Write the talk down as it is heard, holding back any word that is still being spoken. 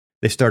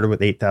They started with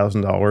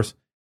 $8,000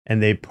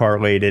 and they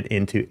parlayed it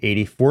into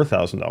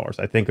 $84,000,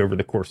 I think, over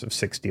the course of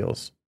 6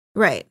 deals.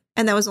 Right.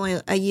 And that was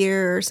only a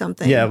year or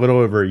something. Yeah, a little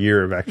over a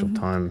year of actual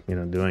time,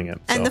 doing it.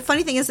 And the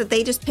funny thing is that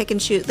they just pick and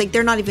choose. Like,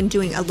 they're not even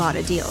doing a lot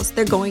of deals.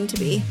 They're going to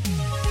be.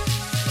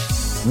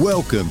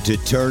 Welcome to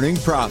Turning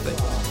Profit,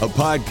 a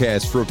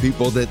podcast for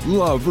people that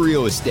love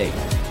real estate.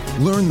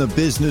 Learn the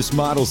business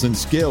models and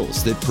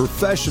skills that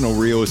professional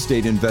real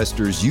estate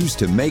investors use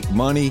to make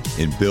money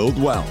and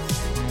build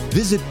wealth.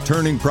 Visit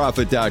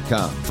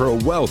turningprofit.com for a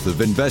wealth of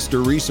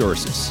investor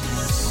resources.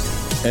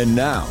 And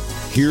now,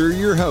 here are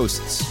your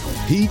hosts,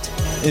 Pete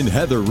and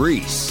Heather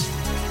Reese.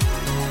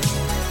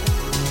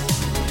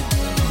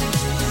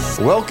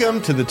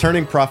 Welcome to the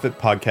Turning Profit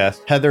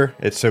podcast. Heather,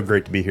 it's so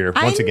great to be here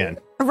once again.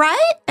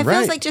 Right? It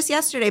feels like just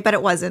yesterday, but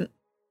it wasn't.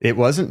 It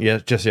wasn't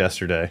just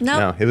yesterday. Nope.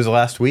 No, it was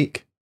last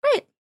week.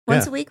 Right.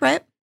 Once a week,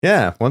 right?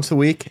 Yeah, once a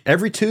week.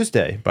 Every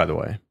Tuesday, by the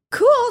way.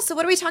 Cool. So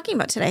what are we talking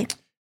about today?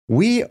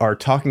 We are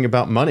talking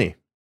about money.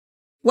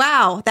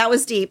 Wow, that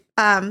was deep.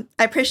 I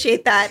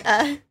appreciate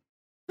that.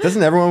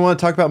 Doesn't everyone want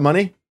to talk about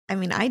money? I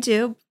mean, I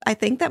do. I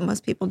think that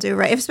most people do,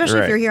 right? Especially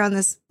if you're here on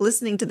this,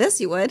 listening to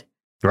this, you would.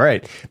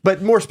 Right.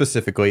 But more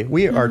specifically,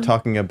 we are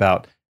talking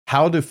about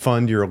how to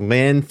fund your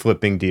land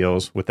flipping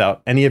deals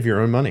without any of your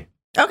own money.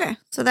 Okay.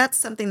 So that's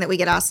something that we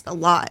get asked a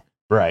lot.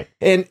 Right.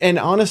 And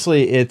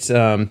honestly, it's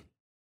a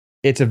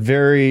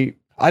very,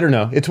 I don't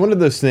know, it's one of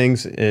those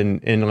things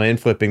in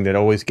land flipping that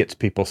always gets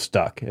people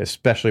stuck,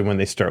 especially when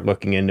they start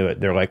looking into it.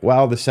 They're like,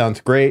 wow, this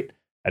sounds great.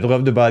 I'd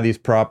love to buy these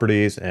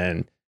properties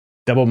and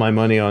double my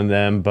money on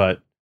them.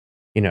 But,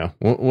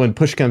 when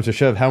push comes to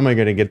shove, how am I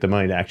going to get the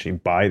money to actually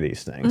buy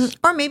these things?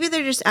 Or maybe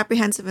they're just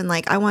apprehensive and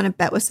like, I want to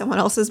bet with someone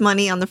else's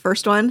money on the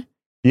first one.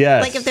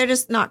 Yes. Like if they're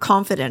just not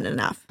confident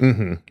enough.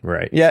 Mm-hmm.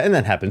 Right. Yeah. And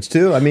that happens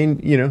too. I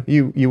mean,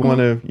 you want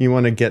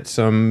to get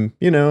some,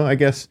 I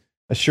guess,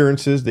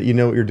 assurances that you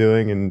know what you're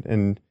doing.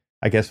 And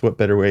I guess what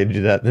better way to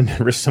do that than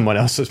risk someone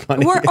else's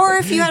money? Or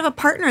if you have a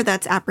partner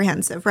that's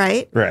apprehensive,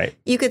 right? Right.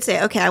 You could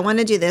say, okay, I want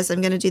to do this.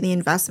 I'm going to do the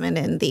investment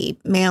and the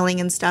mailing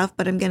and stuff,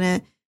 but I'm going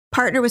to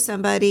partner with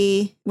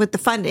somebody with the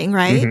funding,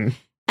 right? Mm-hmm.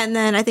 And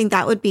then I think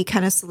that would be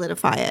kind of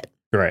solidify it.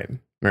 Right.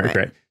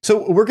 Right.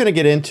 So we're going to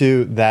get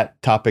into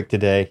that topic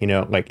today,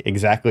 like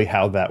exactly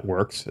how that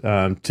works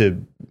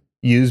to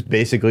use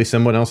basically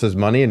someone else's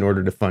money in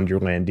order to fund your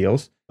land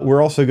deals.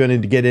 We're also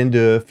going to get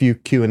into a few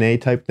Q&A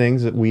type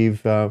things that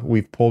we've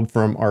pulled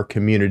from our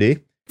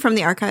community. From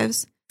the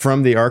archives?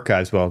 From the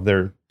archives. Well,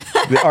 they're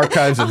the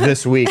archives of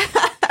this week.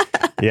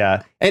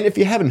 Yeah. And if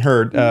you haven't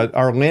heard,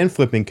 our land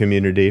flipping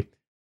community,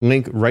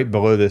 link right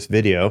below this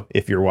video,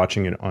 if you're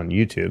watching it on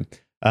YouTube,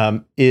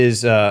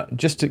 is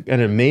just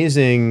an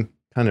amazing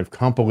kind of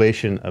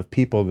compilation of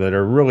people that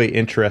are really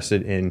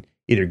interested in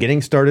either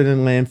getting started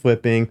in land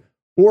flipping,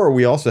 or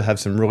we also have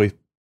some really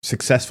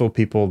successful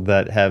people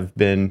that have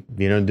been,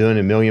 doing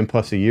 $1 million+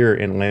 a year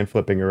in land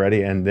flipping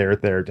already, and they're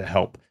there to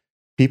help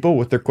people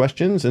with their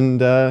questions and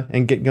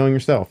get going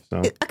yourself. So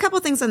a couple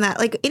of things on that.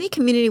 Like any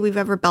community we've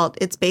ever built,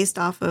 it's based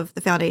off of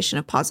the foundation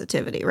of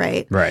positivity,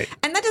 right? Right.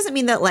 And that doesn't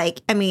mean that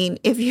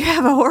if you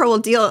have a horrible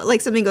deal, like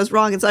something goes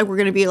wrong, it's like we're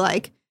going to be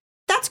like,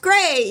 that's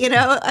great,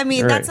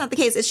 right. That's not the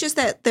case. It's just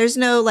that there's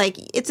no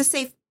it's a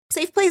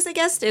safe place, I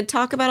guess, to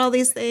talk about all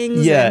these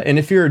things. Yeah, and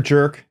if you're a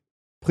jerk,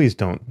 please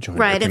don't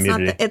join our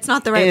community. Right, it's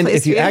not the right and place.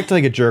 And if you act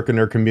like a jerk in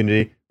our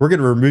community, we're going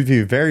to remove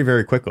you very,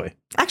 very quickly.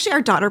 Actually,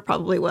 our daughter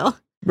probably will.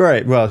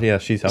 Right. Well, yeah,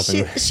 she's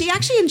helping. She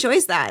actually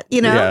enjoys that,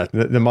 Yeah,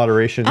 the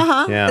moderation.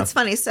 Yeah. It's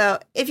funny. So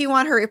if you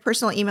want her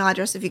personal email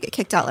address, if you get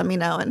kicked out, let me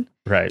know and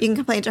you can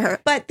complain to her.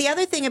 But the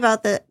other thing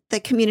about the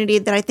community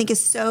that I think is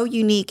so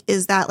unique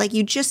is that, like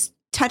you just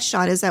touched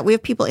on, is that we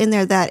have people in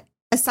there that,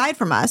 aside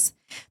from us,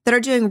 that are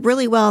doing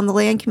really well in the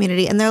land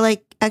community, and they're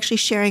like actually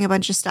sharing a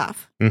bunch of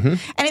stuff. Mm-hmm.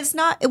 And it's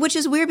not, which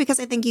is weird because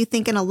I think you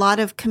think in a lot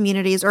of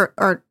communities,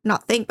 or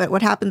not think, but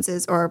what happens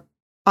is, or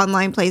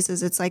online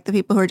places, it's like the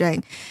people who are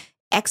doing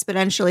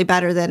exponentially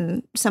better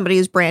than somebody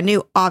who's brand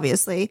new,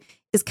 obviously,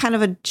 is kind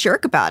of a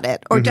jerk about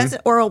it, or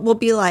doesn't, or will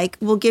be like,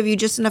 we'll give you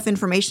just enough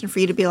information for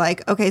you to be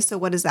like, okay, so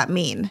what does that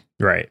mean?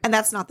 Right. And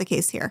that's not the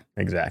case here.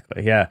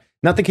 Exactly. Yeah.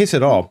 Not the case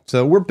at all.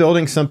 So we're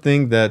building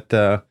something that,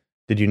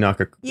 did you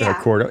knock a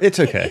cord? It's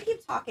okay. You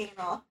keep talking and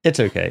all. It's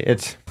okay.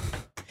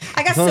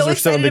 I got so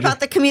excited about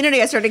the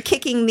community, I started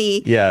kicking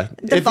the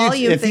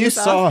volume. If you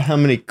saw how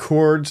many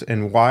cords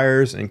and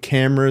wires and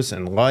cameras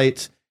and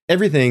lights,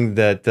 everything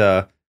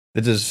that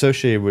is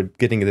associated with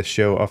getting this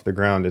show off the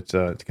ground, it's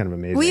kind of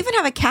amazing. We even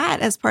have a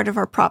cat as part of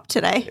our prop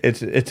today.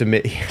 It's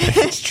amazing.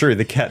 It's true.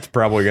 The cat's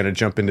probably going to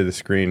jump into the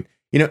screen.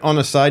 On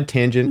a side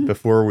tangent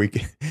before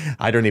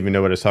I don't even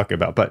know what I was talking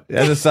about, but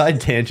as a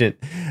side tangent,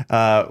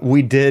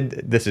 we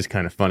did, this is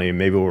kind of funny.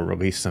 Maybe we'll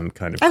release some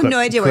kind of I have no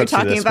idea what you're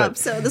talking about,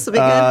 so this will be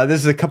good. This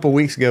is a couple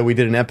weeks ago. We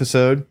did an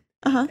episode,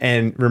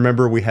 and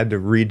remember we had to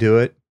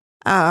redo it.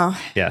 Oh.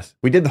 Yes.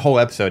 We did the whole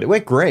episode. It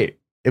went great.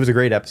 It was a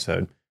great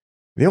episode.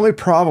 The only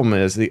problem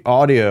is the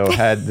audio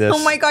had this.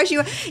 Oh my gosh,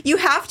 you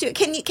have to.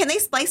 Can they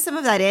splice some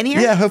of that in here?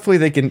 Yeah, hopefully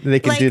they can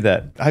do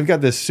that. I've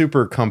got this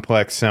super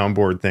complex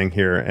soundboard thing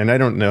here, and I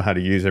don't know how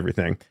to use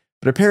everything.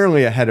 But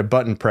apparently I had a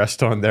button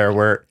pressed on there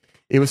where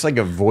it was like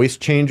a voice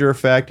changer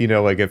effect,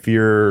 like if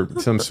you're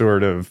some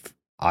sort of,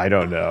 I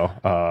don't know.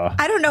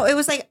 I don't know. It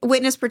was like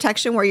witness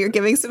protection where you're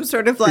giving some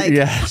sort of like,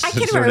 yeah, I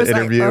can't remember. It was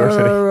interview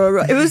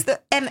like, it was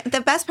and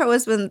the best part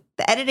was when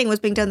the editing was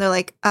being done, they're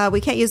like,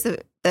 we can't use the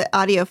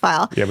audio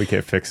file. Yeah, we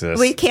can't fix this.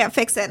 We can't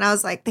fix it. And I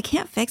was like, they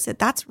can't fix it.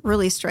 That's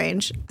really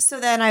strange. So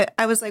then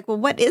I was like, well,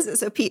 what is it?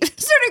 So Pete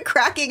started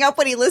cracking up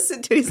when he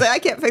listened to it. He's like, I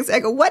can't fix it. I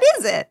go, what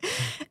is it?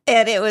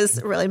 And it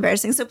was really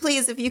embarrassing. So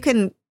please, if you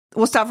can,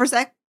 we'll stop for a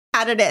sec,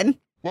 add it in.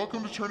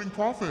 Welcome to Turning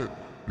Profit.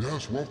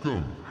 Yes,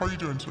 welcome. How are you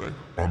doing today?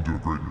 I'm doing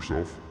great.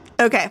 Yourself?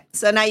 Okay,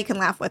 so now you can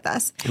laugh with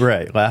us.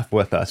 Right, laugh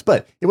with us.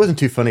 But it wasn't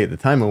too funny at the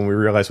time when we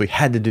realized we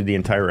had to do the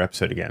entire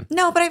episode again.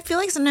 No, but I feel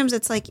like sometimes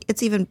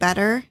it's even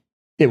better.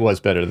 It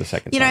was better the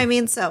second time. You know what I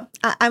mean? So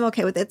I'm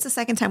okay with it. It's the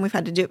second time we've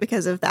had to do it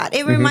because of that.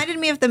 It reminded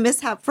me of the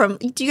mishap from,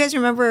 do you guys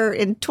remember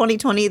in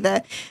 2020,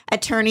 the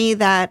attorney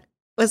that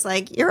was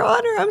like, Your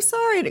Honor, I'm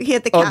sorry. He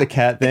had the cat, the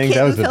cat thing.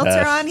 That was the filter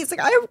best. on. He's like,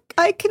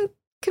 I can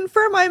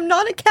confirm I'm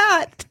not a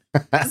cat.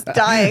 He's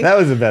dying. That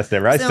was the best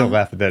ever. I So, still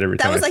laugh at that every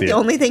time. That was I like see the it.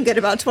 only thing good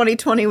about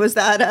 2020 was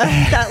that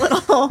that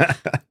little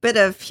bit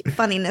of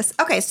funniness.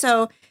 Okay,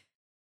 so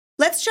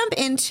let's jump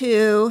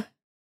into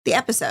the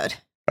episode.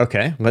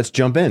 Okay, let's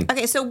jump in.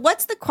 Okay, so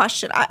what's the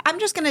question? I'm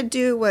just going to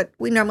do what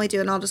we normally do,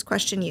 and I'll just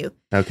question you.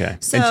 Okay,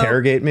 So-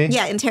 interrogate me.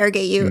 Yeah,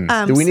 interrogate you.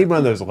 Do we so need one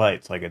of those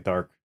lights, like a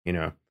dark,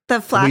 the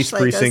police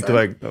flashlight precinct,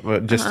 goes on,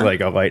 like just Uh-huh.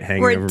 like a light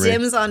hanging where over it me?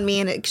 dims on me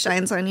and it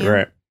shines on you?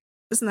 Right.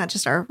 Isn't that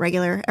just our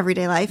regular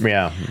everyday life?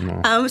 Yeah.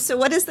 No. So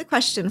what is the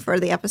question for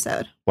the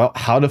episode? Well,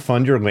 how to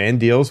fund your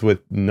land deals with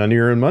none of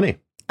your own money.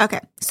 Okay,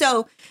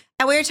 so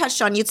and we already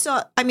touched on, you'd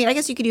still, I mean, I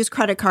guess you could use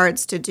credit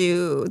cards to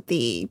do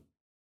the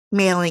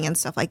mailing and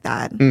stuff like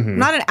that. Mhm. I'm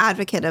not an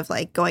advocate of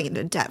like going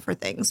into debt for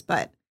things,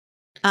 but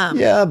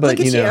Yeah, but, look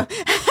at you know,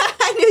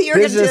 I knew you were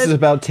going to Business do is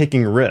about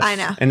taking risks. I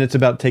know. And it's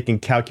about taking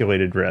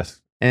calculated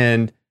risks.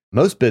 And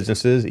most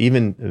businesses,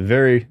 even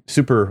very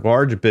super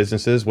large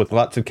businesses with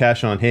lots of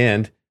cash on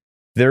hand,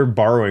 they're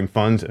borrowing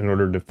funds in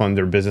order to fund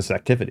their business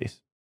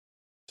activities.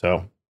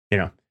 So,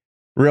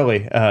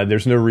 really,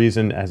 there's no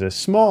reason as a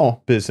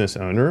small business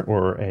owner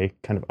or a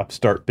kind of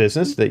upstart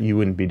business that you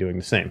wouldn't be doing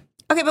the same.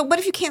 Okay, but what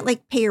if you can't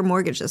like pay your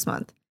mortgage this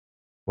month?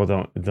 Well,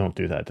 don't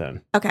do that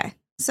then. Okay,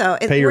 so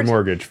Pay your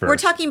mortgage first. We're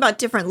talking about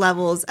different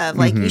levels of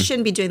like you Mhm.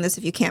 shouldn't be doing this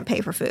if you can't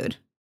pay for food.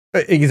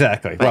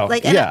 Exactly. Well,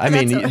 like, and yeah. I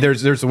mean,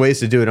 that's there's ways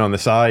to do it on the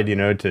side,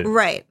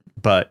 Right.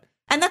 but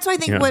And that's why I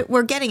think Yeah. what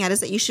we're getting at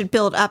is that you should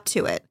build up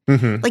to it.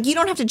 mhm, Like you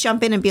don't have to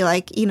jump in and be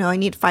like, I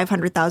need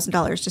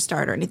 $500,000 to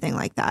start or anything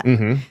like that.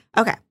 mhm.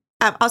 Okay.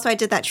 Also, I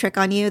did that trick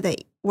on you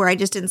where I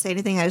just didn't say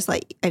anything. I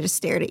just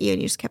stared at you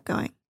and you just kept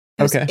going.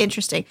 It was Okay.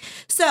 interesting.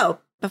 So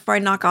before I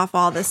knock off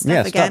all this stuff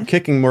Yeah, again,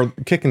 stop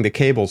kicking the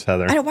cables,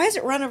 Heather. I don't, why does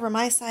it run over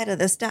my side of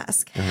this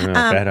desk? I don't know,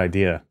 bad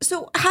idea.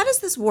 So how does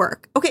this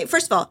work? Okay,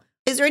 first of all,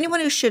 is there anyone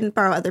who shouldn't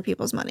borrow other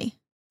people's money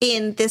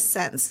in this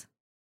sense?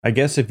 I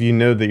guess if you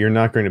know that you're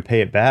not going to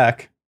pay it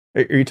back,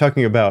 are you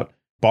talking about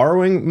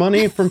borrowing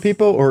money from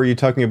people, or are you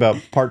talking about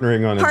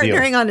partnering on a deal?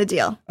 Partnering on a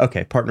deal.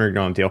 Okay, partnering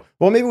on a deal.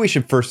 Well, maybe we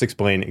should first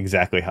explain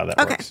exactly how that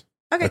Okay. works.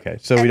 Okay.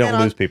 So we And don't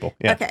then lose people.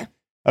 Yeah. Okay.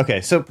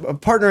 Okay, so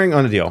partnering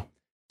on a deal.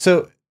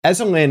 So as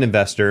a land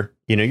investor,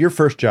 your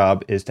first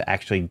job is to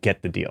actually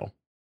get the deal.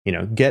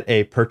 Get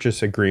a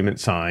purchase agreement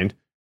signed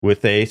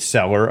with a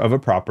seller of a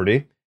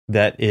property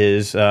that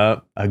is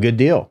a good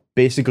deal.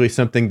 Basically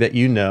something that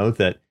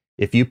that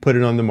if you put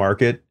it on the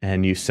market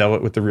and you sell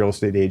it with the real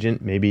estate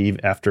agent, maybe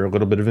after a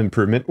little bit of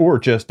improvement or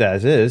just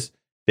as is,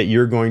 that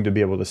you're going to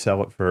be able to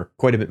sell it for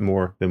quite a bit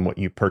more than what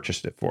you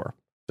purchased it for.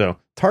 So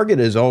target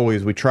is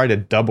always, we try to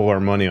double our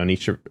money on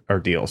each of our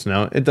deals.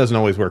 Now, it doesn't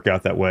always work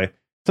out that way.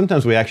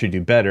 Sometimes we actually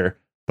do better,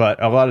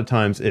 but a lot of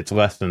times it's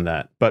less than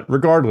that. But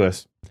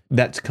regardless,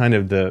 that's kind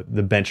of the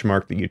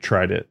benchmark that you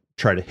try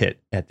to hit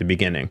at the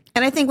beginning.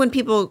 And I think when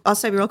people, I'll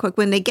stop you real quick,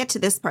 when they get to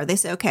this part, they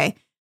say, okay,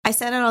 I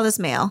send out all this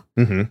mail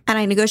Mm-hmm. and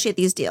I negotiate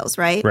these deals,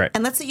 right? Right.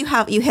 And let's say you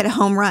hit a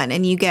home run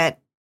and you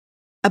get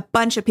a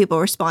bunch of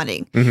people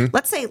responding. Mhm.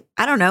 Let's say,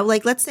 I don't know,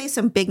 let's say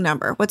some big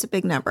number. What's a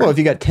big number? Well, if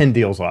you got 10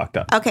 deals locked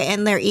up, Okay,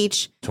 and they're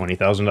each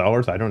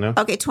 $20,000, I don't know.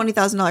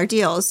 $20,000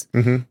 deals,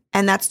 Mm-hmm.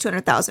 and that's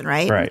 200,000,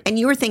 right? Right. And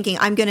you were thinking,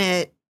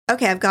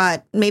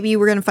 maybe you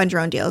were going to fund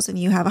your own deals, and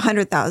you have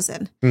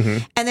 100,000, Mm-hmm.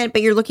 and then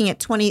but you're looking at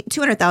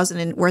 200,000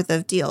 in worth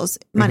of deals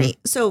money.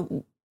 Mm-hmm.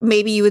 So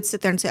maybe you would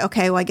sit there and say,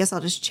 okay, well, I guess I'll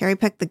just cherry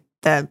pick the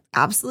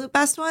absolute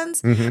best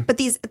ones. Mm-hmm. But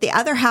the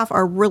other half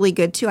are really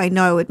good too. I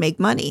know I would make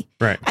money,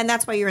 Right. and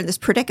that's why you're in this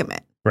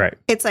predicament. Right.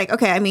 It's like,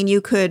 okay, I mean,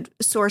 you could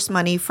source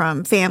money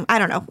from I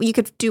don't know, you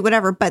could do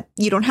whatever, but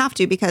you don't have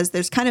to because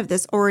there's kind of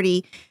this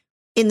already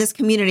in this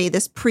community,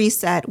 this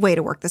preset way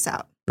to work this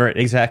out. Right,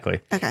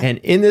 exactly. Okay. And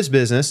in this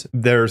business,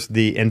 there's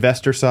the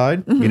investor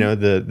side,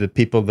 Mhm. the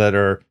people that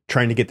are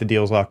trying to get the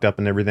deals locked up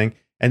and everything.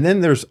 And then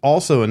there's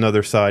also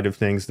another side of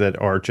things that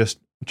are just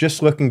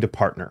just looking to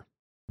partner.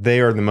 They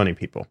are the money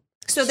people.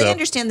 So they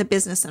understand the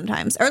business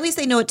sometimes, or at least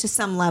they know it to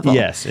some level.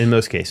 Yes, in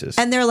most cases.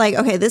 And they're like,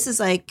 okay, this is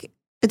like,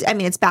 I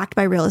mean, it's backed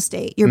by real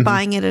estate. You're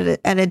buying it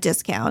at a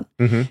discount.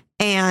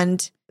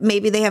 And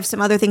maybe they have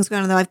some other things going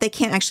on in their life. They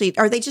can't actually,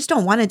 or they just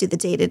don't want to do the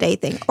day-to-day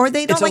thing, or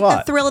they don't like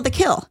the thrill of the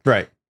kill.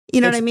 Right. You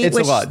know what I mean? It's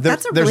a lot.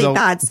 That's a really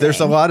bad saying. There's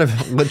a lot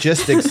of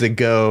logistics that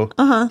go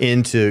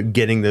into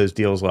getting those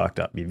deals locked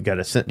up. You got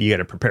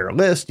to prepare a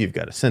list. You've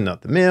got to send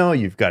out the mail.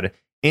 You've got to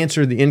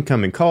answer the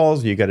incoming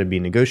calls. You got to be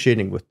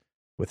negotiating with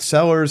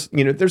sellers.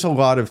 You know, there's a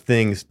lot of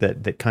things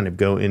that kind of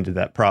go into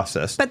that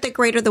process. But the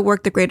greater the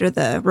work, the greater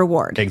the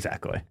reward.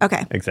 Exactly.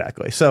 Okay.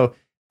 Exactly. So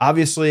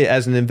obviously,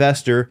 as an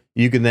investor,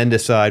 you can then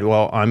decide,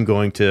 well, I'm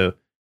going to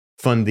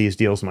fund these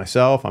deals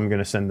myself. I'm going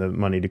to send the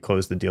money to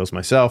close the deals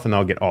myself, and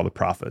I'll get all the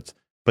profits.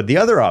 But the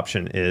other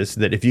option is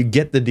that if you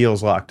get the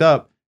deals locked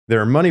up, there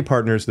are money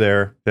partners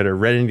there that are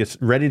ready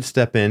to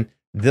step in.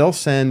 They'll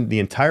send the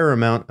entire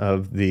amount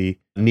of the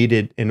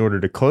needed in order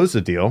to close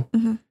the deal.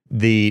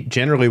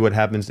 Generally what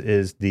happens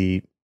is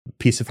the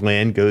piece of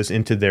land goes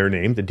into their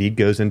name, the deed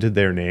goes into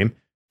their name,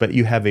 but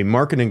you have a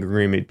marketing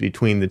agreement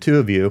between the two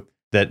of you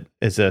that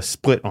is a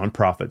split on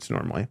profits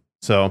normally.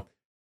 So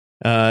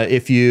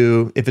if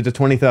it's a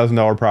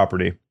 $20,000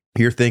 property,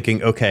 you're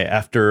thinking, okay,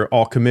 after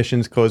all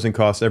commissions, closing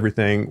costs,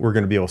 everything, we're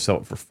going to be able to sell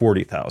it for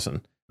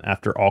 $40,000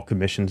 after all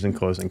commissions and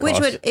closing costs.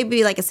 Which would it'd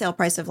be like a sale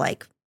price of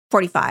like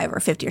 45 or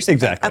 50 or something.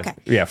 Exactly. Okay.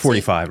 Yeah,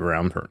 45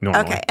 around per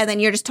normally. Okay. And then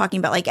you're just talking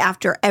about like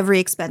after every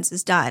expense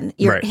is done,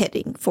 you're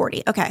hitting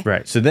 40. Okay.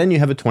 Right. So then you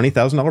have a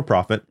 $20,000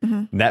 profit.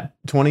 That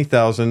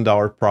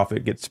 $20,000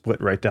 profit gets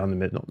split right down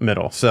the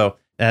middle. So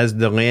as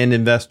the land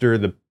investor,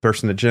 the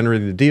person that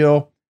generated the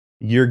deal,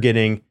 you're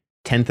getting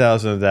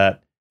 10,000 of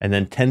that. And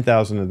then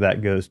 10,000 of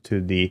that goes to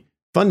the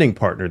funding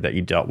partner that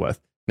you dealt with.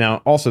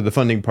 Now, also the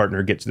funding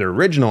partner gets their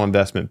original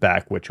investment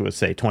back, which was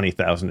say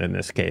 20,000 in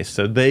this case.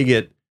 So they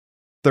get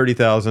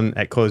 30,000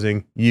 at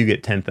closing, you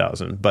get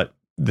 10,000, but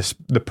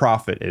the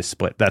profit is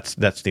split. That's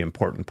the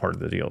important part of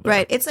the deal there.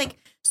 Right. It's like,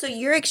 so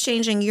you're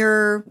exchanging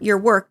your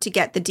work to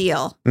get the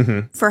deal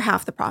for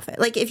half the profit.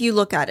 Like if you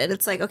look at it,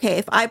 it's like, okay,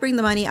 if I bring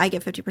the money, I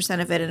get 50%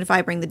 of it. And if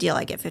I bring the deal,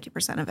 I get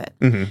 50% of it.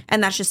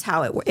 And that's just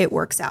how it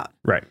works out.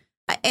 Right.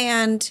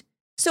 And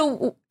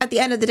so at the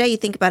end of the day, you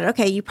think about it.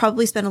 Okay, you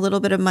probably spend a little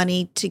bit of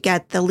money to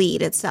get the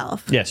lead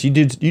itself. Yes, you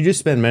did. You just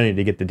spend money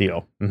to get the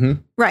deal.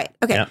 Right.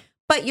 Okay. Yeah.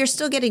 But you're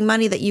still getting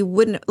money that you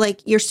wouldn't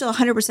like. You're still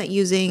 100%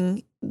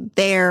 using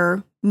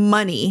their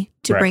money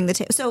to bring the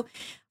table. So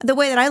the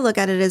way that I look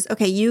at it is,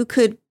 okay, you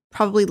could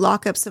probably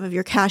lock up some of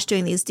your cash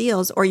doing these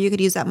deals, or you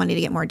could use that money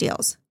to get more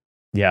deals.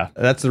 Yeah,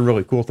 that's the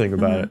really cool thing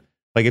about it.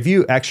 Like if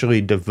you actually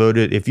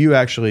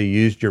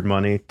used your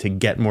money to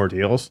get more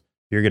deals,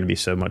 you're going to be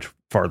so much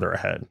farther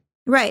ahead.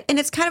 Right. And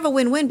it's kind of a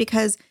win-win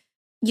because,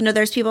 you know,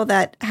 there's people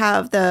that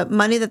have the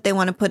money that they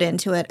want to put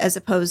into it as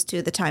opposed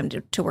to the time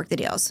to work the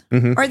deals,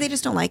 or they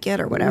just don't like it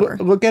or whatever.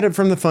 Look at it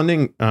from the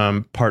funding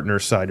partner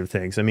side of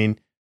things. I mean,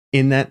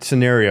 in that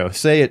scenario,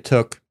 say it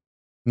took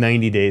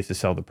 90 days to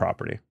sell the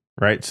property,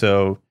 right?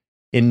 So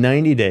in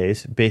 90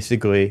 days,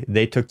 basically,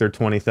 they took their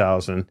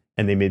 20,000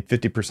 and they made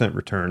 50%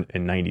 return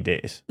in 90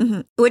 days.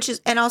 Which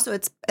is, and also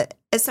it's,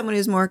 as someone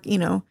who's more, you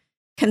know,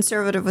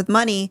 conservative with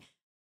money,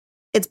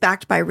 it's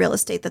backed by real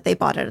estate that they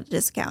bought at a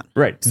discount.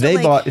 Right. So they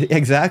bought,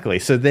 exactly.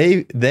 So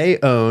they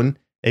own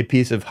a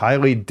piece of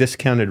highly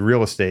discounted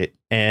real estate,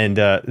 and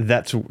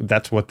that's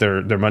what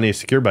their money is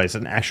secured by. It's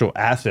an actual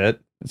asset,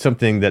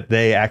 something that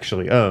they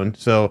actually own.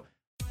 So,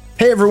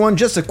 hey everyone,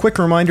 just a quick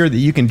reminder that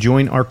you can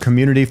join our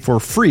community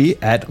for free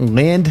at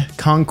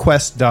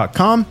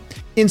landconquest.com.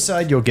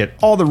 Inside, you'll get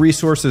all the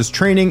resources,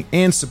 training,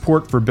 and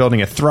support for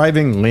building a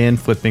thriving land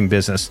flipping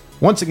business.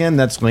 Once again,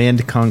 that's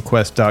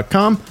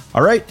landconquest.com.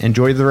 All right,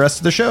 enjoy the rest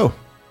of the show.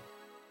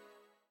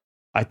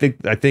 I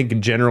think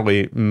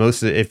generally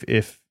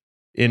if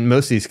in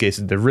most of these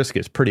cases the risk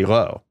is pretty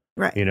low,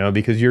 right? You know,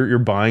 because you're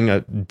buying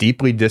a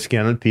deeply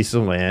discounted piece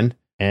of land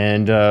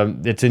and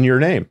it's in your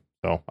name.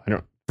 So I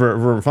don't.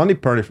 For a funding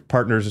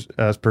partner's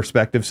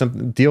perspective,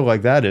 some deal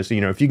like that is,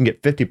 you know, if you can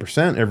get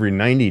 50% every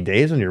 90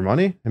 days on your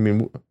money, I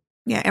mean.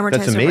 Yeah,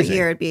 amortized over a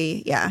year, it'd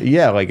be,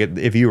 Yeah, like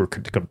if you were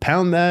to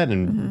compound that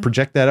and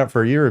project that out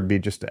for a year, it'd be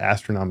just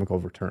astronomical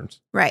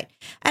returns. Right.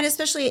 And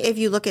especially if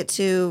you look at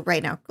to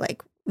right now,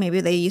 like maybe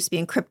they used to be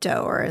in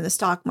crypto or in the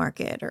stock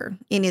market or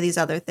any of these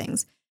other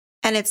things.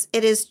 And it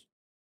is,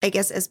 I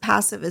guess, as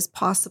passive as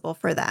possible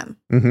for them.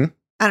 I don't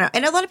know.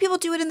 And a lot of people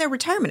do it in their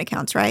retirement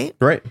accounts, right?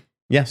 Right.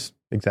 Yes,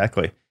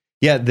 exactly.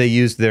 Yeah, they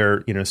use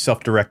their, you know,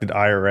 self-directed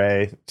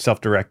IRA,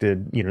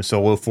 self-directed, you know,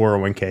 solo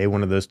 401k,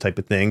 one of those type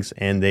of things,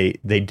 and they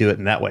do it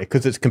in that way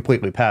because it's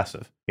completely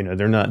passive. You know,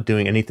 they're not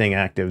doing anything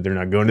active. They're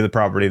not going to the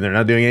property. They're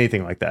not doing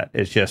anything like that.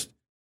 It's just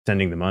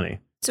sending the money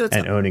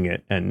and owning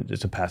it, and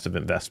it's a passive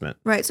investment.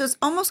 Right. So it's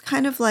almost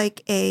kind of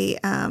like a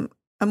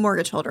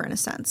mortgage holder in a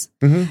sense.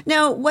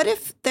 Now, what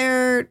if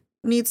there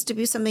needs to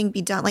be something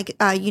be done, like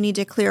you need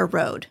to clear a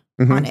road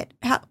on it?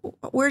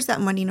 Where's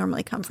that money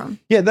normally come from?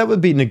 Yeah, that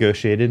would be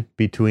negotiated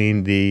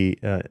between the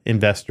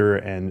investor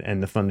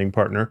and the funding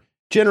partner.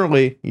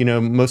 generally,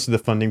 most of the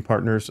funding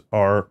partners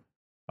are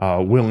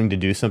willing to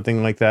do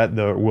something like that.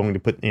 They're willing to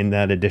put in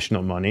that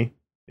additional money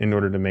in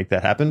order to make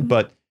that happen. Mm-hmm.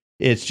 But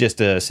it's just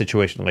a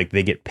situation like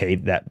they get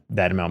paid that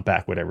amount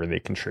back, whatever they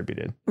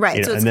contributed.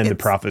 Right. So and then the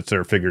profits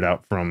are figured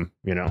out from,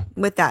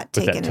 with that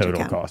taken into total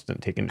account. cost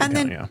and taken into And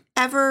account. then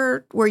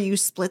ever where you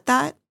split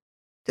that?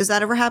 Does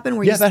that ever happen?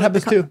 Where you that split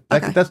happens too.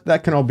 Okay.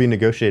 That can all be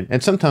negotiated.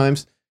 And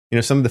sometimes,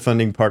 some of the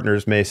funding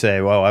partners may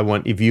say,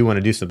 well, if you want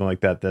to do something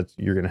like that,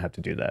 you're going to have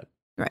to do that.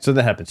 Right. So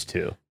that happens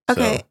too.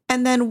 Okay. So,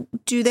 And then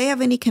do they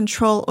have any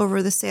control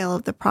over the sale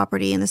of the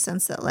property in the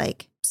sense that,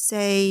 like,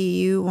 say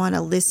you want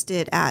to list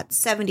it at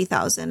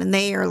 70,000 and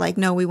they are like,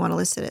 no, we want to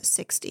list it at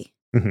 60.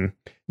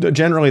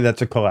 Generally,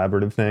 that's a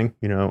collaborative thing.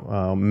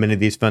 Many of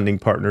these funding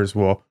partners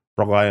will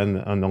rely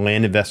on the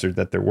land investors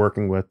that they're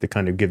working with to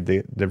kind of give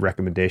the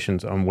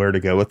recommendations on where to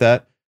go with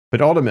that.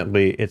 But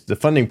ultimately, it's the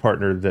funding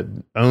partner that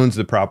owns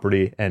the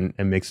property and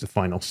makes the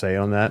final say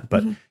on that.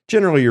 But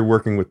generally, you're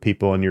working with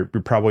people and you're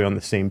probably on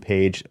the same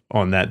page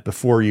on that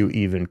before you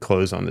even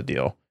close on the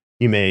deal.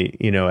 You may,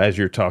 as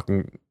you're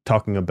talking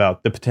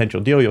about the potential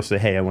deal, you'll say,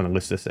 hey, I want to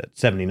list this at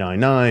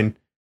 79.9,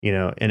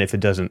 and if it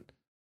doesn't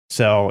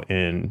sell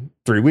in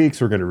 3 weeks,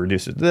 we're going to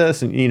reduce it to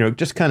this. And,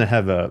 just kind of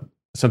have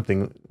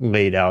something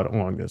laid out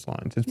along those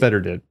lines. It's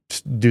better to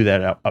do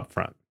that up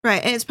front.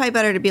 Right. And it's probably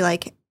better to be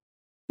like,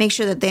 make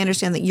sure that they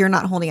understand that you're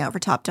not holding out for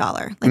top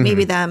dollar. Like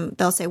maybe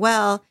they'll say,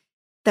 well,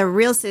 the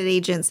real estate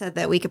agent said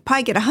that we could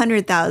probably get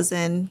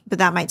 100,000, but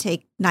that might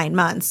take 9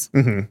 months.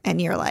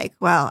 And you're like,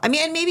 well, I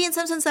mean, and maybe in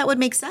some sense that would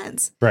make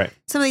sense. Right.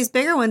 Some of these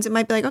bigger ones, it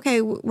might be like,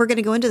 okay, we're going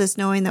to go into this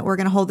knowing that we're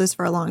going to hold this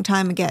for a long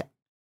time and get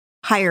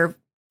higher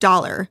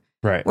dollar.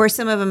 Right. Or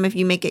some of them, if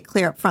you make it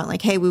clear up front,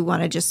 like, hey, we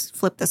want to just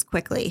flip this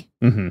quickly.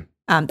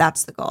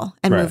 That's the goal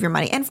and move your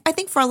money. And I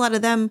think for a lot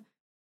of them,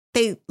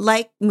 they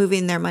like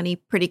moving their money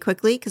pretty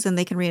quickly because then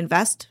they can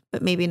reinvest,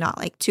 but maybe not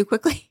like too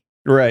quickly.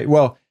 Right.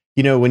 Well,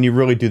 when you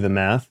really do the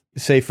math,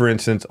 say, for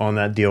instance, on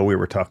that deal we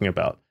were talking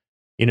about,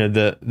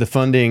 the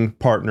funding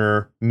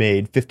partner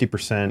made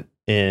 50%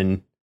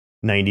 in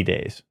 90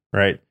 days.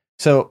 Right.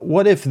 So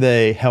what if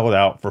they held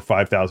out for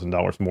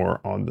 $5,000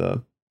 more on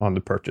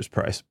the purchase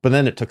price, but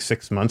then it took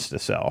 6 months to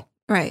sell?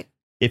 Right.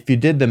 If you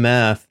did the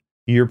math,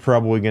 you're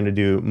probably going to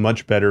do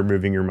much better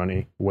moving your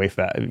money way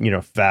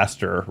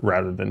faster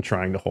rather than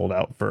trying to hold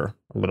out for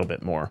a little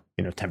bit more,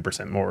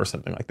 10% more or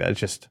something like that. It's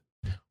just,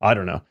 I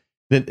don't know.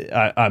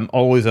 I'm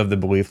always of the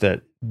belief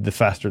that the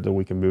faster that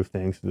we can move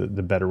things,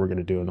 the better we're going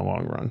to do in the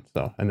long run.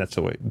 So, and that's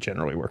the way it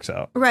generally works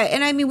out. Right.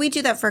 And I mean, we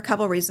do that for a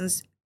couple of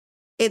reasons.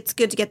 It's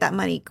good to get that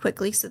money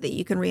quickly so that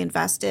you can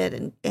reinvest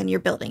it and you're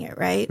building it,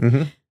 right?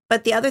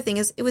 But the other thing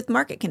is with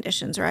market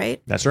conditions,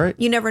 right? That's right.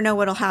 You never know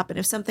what'll happen.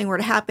 If something were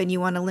to happen, you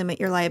want to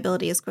limit your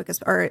liability as quick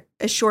or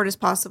as short as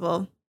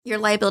possible, your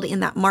liability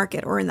in that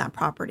market or in that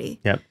property.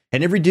 Yep.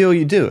 And every deal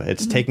you do,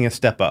 it's taking a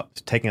step up.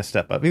 It's taking a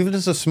step up. Even if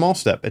it's a small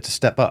step, it's a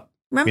step up.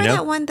 Remember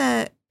that one,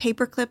 the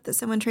paperclip that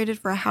someone traded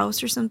for a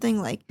house or something?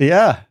 Like,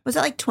 yeah. Was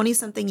that like 20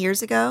 something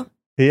years ago?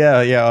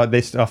 Yeah.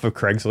 They off of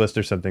Craigslist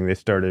or something. They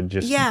started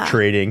just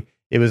trading.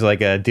 It was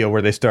like a deal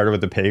where they started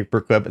with the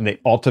paperclip and they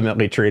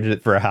ultimately traded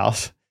it for a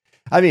house.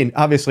 I mean,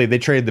 obviously they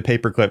traded the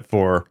paperclip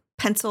for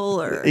pencil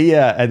or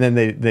and then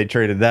they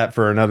traded that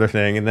for another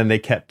thing, and then they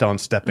kept on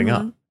stepping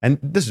up. And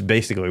this is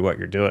basically what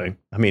you're doing.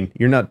 I mean,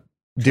 you're not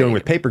dealing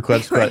with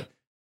paperclips,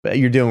 but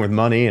you're dealing with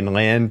money and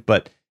land.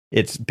 But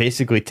it's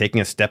basically taking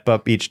a step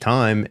up each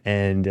time,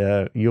 and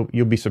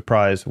you'll be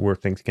surprised where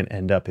things can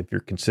end up if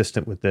you're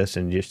consistent with this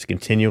and just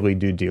continually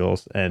do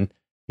deals and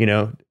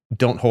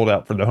don't hold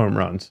out for the home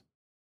runs.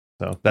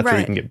 So that's where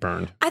you can get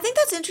burned. I think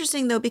that's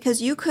interesting, though,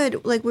 because you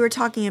could, like we were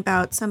talking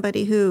about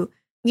somebody who,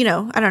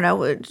 I don't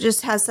know,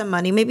 just has some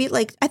money. Maybe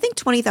like, I think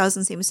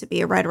 20,000 seems to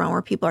be right around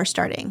where people are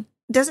starting.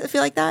 Does it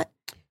feel like that?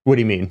 What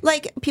do you mean?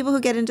 Like people who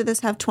get into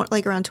this have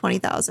like around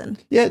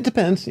 20,000. Yeah, it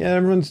depends. Yeah,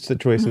 everyone's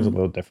situation is a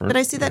little different. But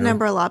I see that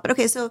number a lot. But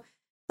okay, so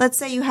let's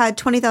say you had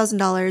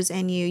 $20,000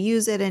 and you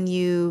use it and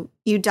you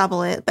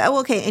double it. But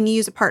okay, and you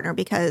use a partner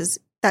because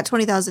that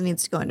 20,000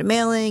 needs to go into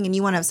mailing and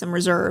you want to have some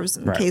reserves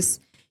in case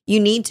you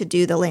need to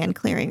do the land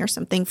clearing or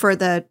something for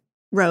the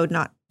road,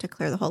 not to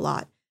clear the whole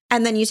lot.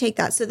 And then you take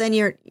that. So then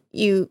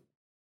you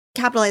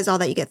capitalize all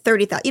that, you get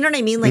 30,000. You know what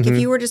I mean? Like if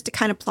you were just to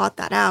kind of plot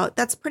that out,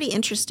 that's pretty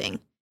interesting.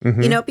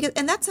 Because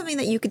and that's something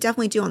that you could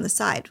definitely do on the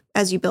side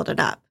as you build it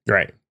up.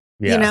 Right.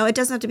 Yeah. It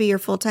doesn't have to be your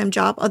full-time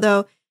job.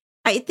 Although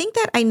I think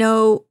that I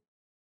know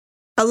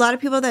a lot of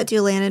people that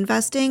do land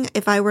investing,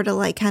 if I were to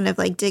like kind of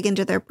like dig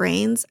into their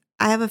brains,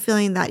 I have a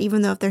feeling that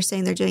even though if they're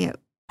saying they're doing it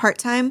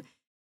part-time,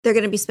 they're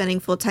going to be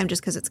spending full-time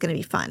just because it's going to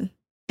be fun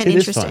and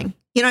interesting.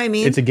 You know what I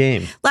mean? It's a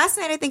game. Last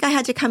night, I think I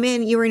had to come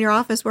in. You were in your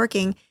office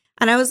working,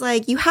 and I was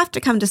like, you have to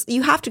go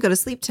to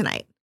sleep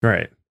tonight.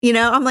 Right.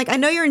 I'm like, I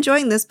know you're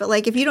enjoying this, but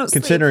like if you don't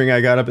Considering sleep,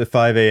 I got up at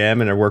 5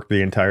 a.m. and I worked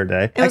the entire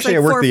day. Actually,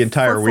 like I worked the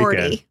entire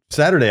weekend.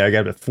 Saturday, I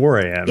got up at 4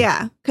 a.m.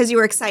 Yeah, because you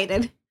were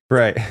excited.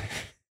 Right.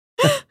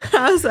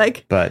 I was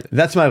like. But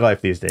that's my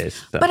life these days.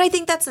 So. But I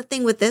think that's the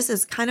thing with this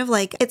is kind of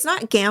like, it's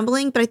not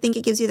gambling, but I think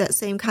it gives you that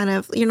same kind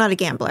of, you're not a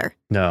gambler.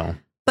 No.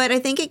 But I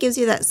think it gives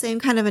you that same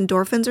kind of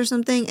endorphins or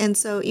something. And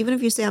so even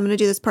if you say, I'm going to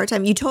do this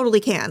part-time, you totally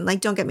can. Like,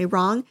 don't get me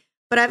wrong.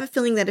 But I have a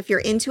feeling that if you're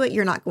into it,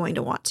 you're not going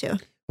to want to.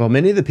 Well,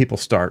 many of the people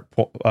start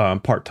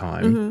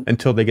part-time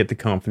until they get the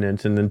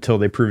confidence and until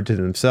they prove it to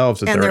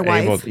themselves that And they're their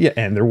able wife. to, yeah,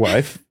 and their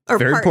wife. Or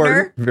very partner,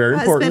 important. Very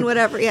husband, important.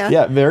 whatever. Yeah.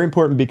 Yeah, very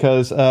important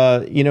because,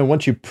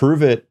 once you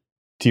prove it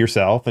to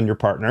yourself and your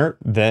partner,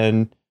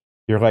 then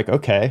you're like,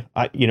 okay,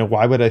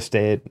 why would I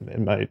stay at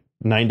my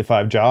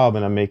 9-to-5 job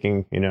and I'm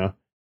making,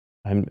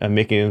 I'm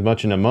making as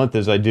much in a month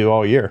as I do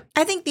all year.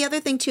 I think the other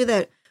thing too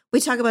that we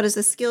talk about is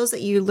the skills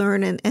that you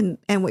learn and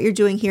what you're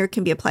doing here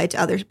can be applied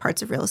to other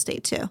parts of real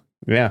estate too.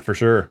 Yeah, for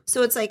sure.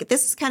 So it's like,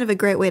 this is kind of a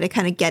great way to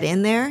kind of get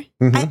in there.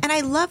 Mhm. And I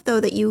love though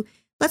that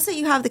let's say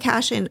you have the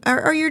cash in,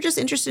 or you're just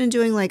interested in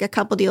doing like a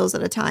couple deals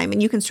at a time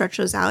and you can stretch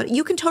those out.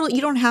 You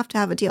don't have to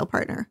have a deal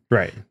partner.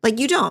 Right. Like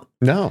you don't.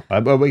 No,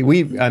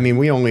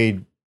 we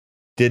only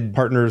did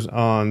partners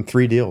on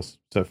 3 deals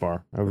so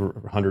far, over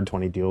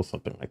 120 deals,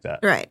 something like that.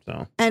 Right.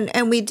 So,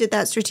 And we did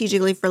that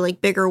strategically for like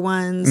bigger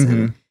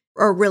ones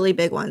or really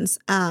big ones.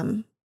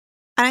 And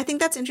I think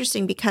that's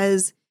interesting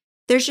because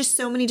there's just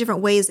so many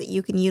different ways that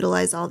you can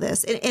utilize all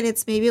this. And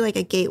it's maybe like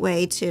a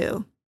gateway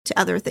to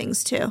other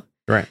things too.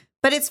 right.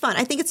 But it's fun.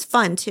 I think it's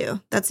fun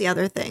too. That's the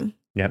other thing.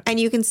 Yep. And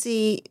you can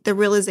see the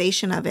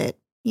realization of it,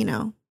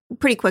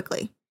 pretty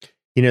quickly.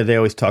 They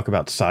always talk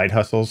about side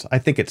hustles. I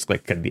think it's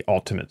like the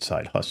ultimate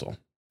side hustle.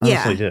 I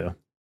honestly do.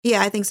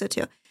 Yeah, I think so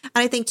too. And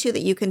I think too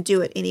that you can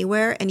do it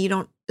anywhere and you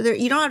don't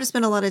have to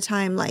spend a lot of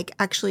time like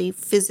actually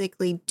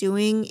physically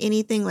doing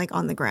anything like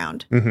on the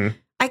ground. Mm-hmm.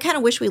 I kind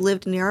of wish we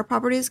lived near our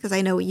properties because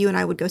I know you and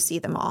I would go see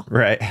them all.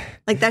 Right.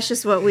 Like that's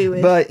just what we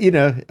would. But,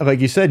 like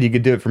you said, you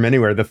could do it from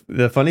anywhere.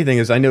 The funny thing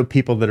is I know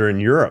people that are in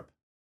Europe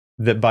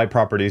that buy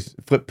properties,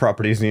 flip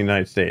properties in the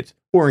United States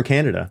or in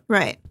Canada.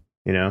 Right.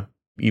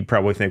 You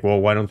probably think, well,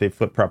 why don't they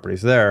flip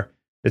properties there?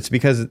 It's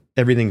because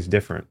everything's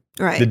different.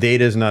 Right. The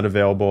data is not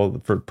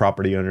available for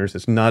property owners.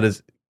 It's not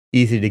as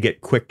easy to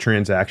get quick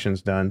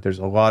transactions done. There's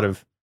a lot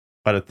of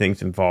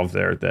things involved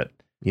there that,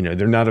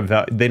 they're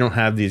not they don't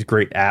have these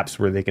great apps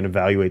where they can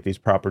evaluate these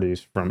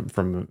properties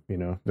from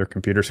their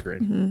computer screen.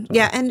 Mm-hmm. So.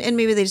 Yeah, and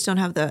maybe they just don't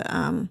have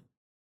the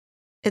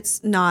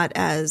it's not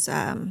as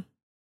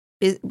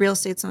real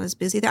estate's not as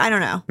busy there. I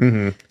don't know.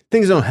 Mm-hmm.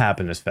 Things don't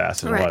happen as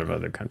fast as a lot of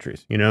other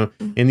countries.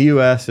 In the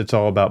U.S., it's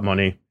all about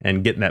money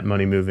and getting that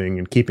money moving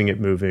and keeping it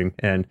moving.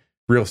 And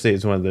real estate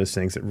is one of those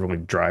things that really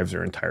drives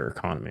our entire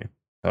economy.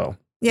 So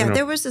yeah,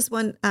 there was this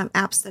one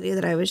app study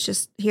that I was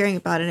just hearing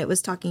about, and it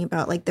was talking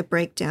about like the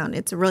breakdown.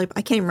 It's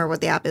I can't remember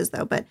what the app is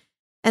though,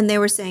 and they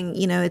were saying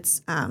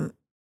it's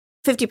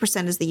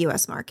 50% is the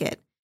U.S.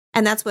 market,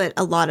 and that's what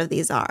a lot of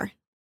these are.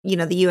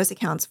 The U.S.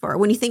 accounts for.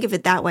 When you think of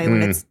it that way,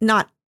 when it's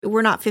not.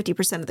 We're not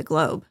 50% of the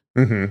globe.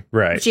 Mm-hmm,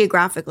 right.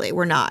 Geographically,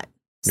 we're not.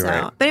 So,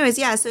 right. But anyways,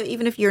 yeah. So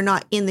even if you're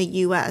not in the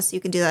U.S.,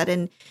 you can do that,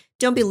 and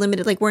don't be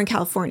limited. Like we're in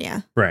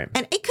California, right?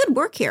 And it could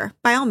work here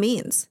by all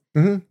means.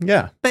 Mm-hmm,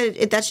 yeah.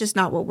 But that's just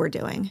not what we're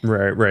doing.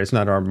 Right. It's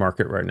not our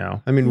market right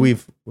now. I mean,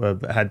 we've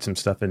had some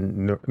stuff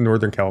in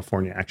Northern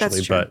California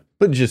actually,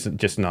 but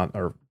just not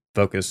our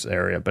focus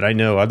area. But I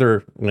know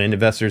other land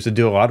investors that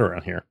do a lot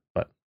around here.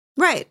 But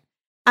right.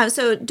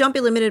 So don't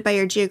be limited by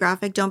your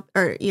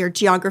your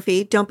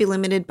geography. Don't be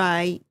limited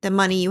by the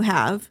money you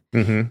have.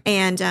 Mm-hmm.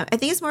 And I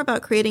think it's more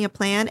about creating a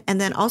plan and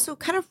then also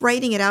kind of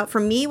writing it out. For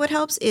me, what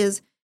helps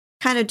is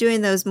kind of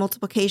doing those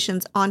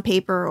multiplications on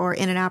paper or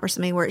in an app or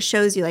something where it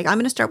shows you like, I'm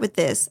going to start with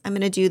this. I'm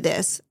going to do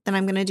this. Then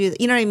I'm going to do that.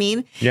 You know what I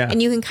mean? Yeah.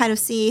 And you can kind of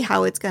see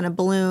how it's going to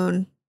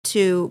balloon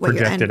to what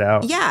you're project it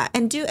out. Yeah.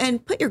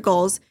 And put your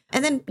goals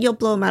and then you'll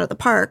blow them out of the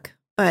park.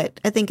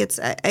 But I think it's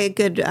a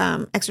good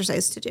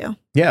exercise to do.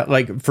 Yeah,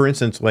 like for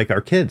instance, like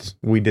our kids,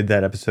 we did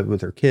that episode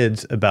with our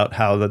kids about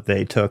how that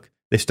they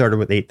started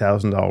with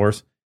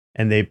 $8,000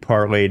 and they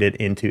parlayed it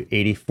into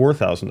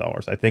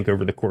 $84,000, I think,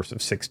 over the course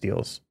of 6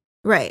 deals.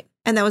 Right.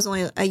 And that was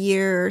only a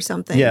year or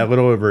something. Yeah, a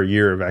little over a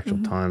year of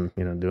actual time,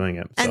 doing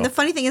it. So. And the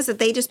funny thing is that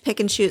they just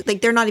pick and choose.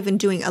 Like, they're not even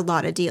doing a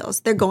lot of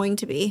deals. They're going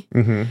to be.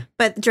 Mm-hmm.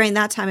 But during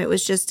that time, it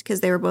was just because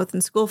they were both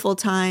in school full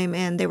time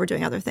and they were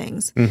doing other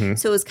things. Mm-hmm.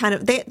 So it was kind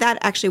of, that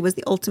actually was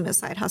the ultimate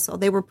side hustle.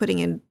 They were putting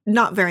in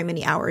not very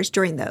many hours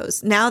during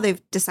those. Now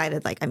they've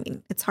decided,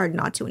 it's hard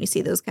not to when you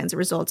see those kinds of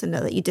results and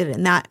know that you did it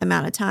in that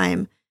amount of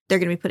time. They're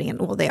going to be putting in,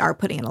 they are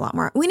putting in a lot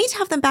more. We need to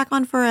have them back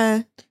on for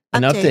an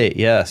update.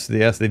 Yes.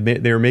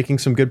 They were making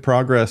some good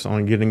progress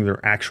on getting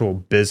their actual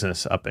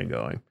business up and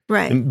going.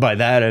 Right. And by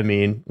that, I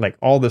mean, like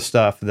all the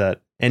stuff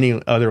that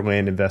any other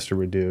land investor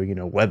would do,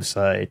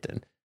 website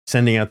and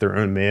sending out their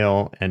own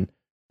mail and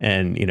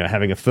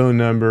having a phone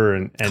number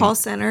and call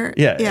center.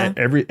 Yeah.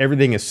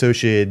 Everything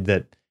associated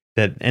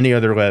that any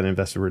other land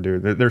investor would do.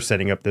 They're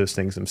setting up those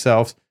things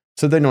themselves.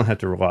 So they don't have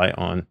to rely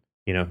on,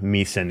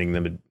 me sending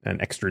them an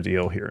extra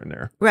deal here and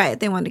there. Right.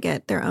 They want to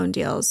get their own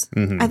deals.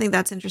 Mm-hmm. I think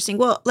that's interesting.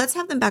 Well, let's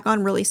have them back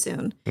on really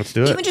soon. Let's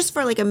do it. Even just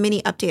for like a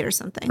mini update or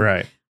something.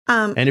 Right.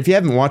 And if you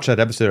haven't watched that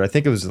episode, I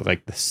think it was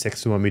like the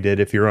 6th one we did.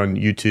 If you're on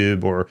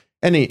YouTube or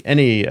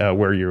any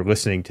where you're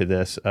listening to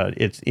this,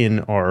 it's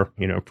in our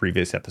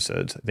previous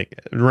episodes. I think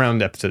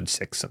around episode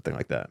 6, something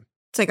like that.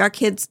 It's like our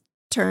kids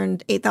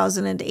turned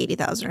 8,000 into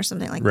 80,000 or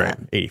something like that.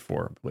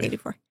 84, I believe.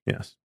 84.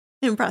 Yes.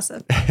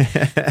 Impressive.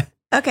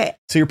 Okay.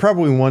 So you're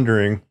probably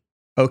wondering,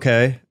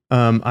 okay,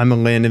 I'm a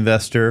land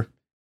investor,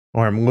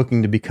 or I'm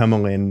looking to become a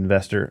land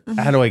investor. Mm-hmm.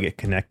 How do I get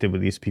connected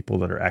with these people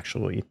that are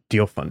actually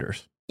deal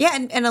funders? Yeah,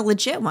 and a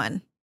legit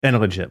one. And a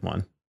legit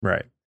one,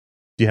 right?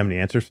 Do you have any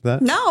answers for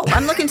that? No,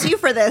 I'm looking to you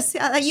for this.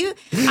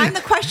 I'm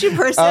the question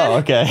person. Oh,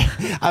 okay.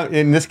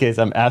 In this case,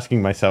 I'm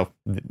asking myself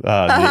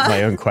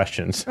my own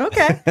questions.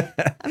 Okay.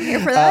 I'm here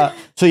for that.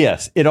 So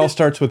yes, it all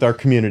starts with our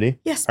community.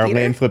 Yes, our Peter.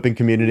 land flipping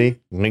community.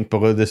 Link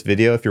below this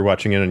video if you're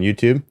watching it on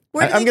YouTube.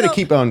 I'm going to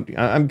keep on.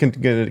 I'm going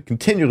to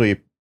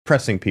continually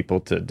pressing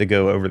people to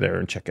go over there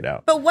and check it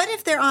out. But what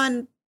if they're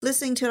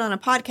listening to it on a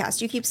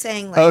podcast? You keep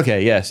saying like,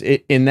 okay, yes.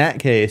 In that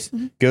case,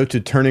 go to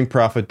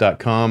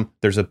turningprofit.com.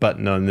 There's a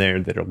button on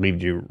there that'll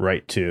lead you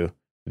right to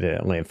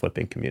the land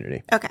flipping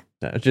community. Okay.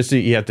 Just so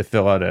you have to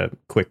fill out a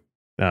quick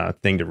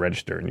thing to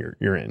register, and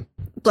you're in.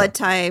 Blood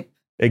type.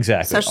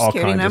 Exactly. Social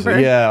security number.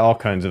 All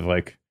kinds of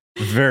like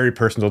very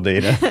personal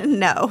data.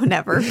 No,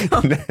 never.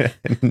 None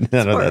of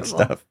that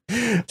stuff.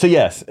 So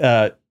yes,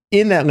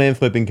 in that land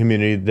flipping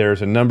community,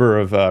 there's a number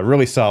of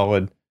really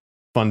solid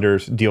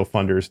funders, deal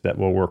funders that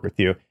will work with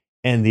you.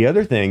 And the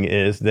other thing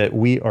is that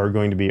we are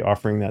going to be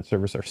offering that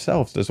service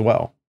ourselves as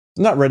well.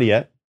 It's not ready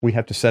yet. We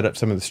have to set up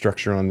some of the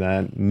structure on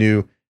that,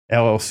 new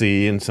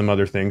LLC and some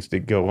other things to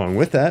go along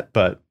with that.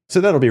 But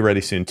so that'll be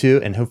ready soon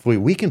too. And hopefully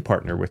we can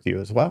partner with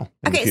you as well.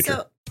 Okay,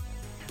 so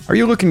are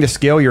you looking to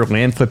scale your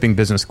land flipping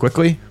business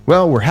quickly?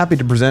 Well, we're happy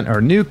to present our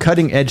new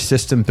cutting-edge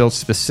system built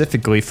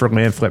specifically for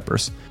land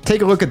flippers.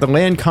 Take a look at the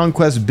Land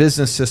Conquest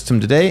Business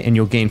System today, and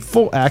you'll gain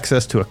full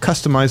access to a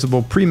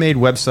customizable pre-made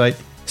website,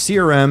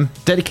 CRM,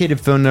 dedicated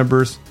phone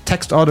numbers,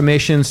 text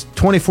automations,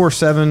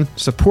 24/7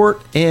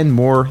 support, and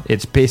more.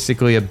 It's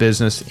basically a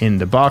business in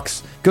the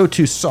box. Go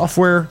to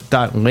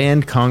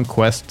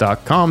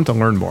software.landconquest.com to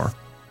learn more.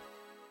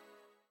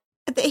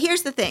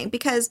 Here's the thing,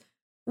 because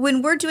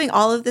when we're doing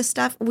all of this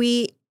stuff,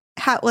 when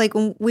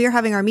we are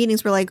having our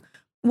meetings, we're like,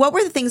 what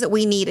were the things that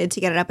we needed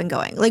to get it up and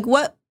going? Like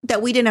what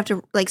that we didn't have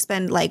to like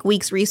spend like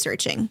weeks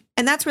researching.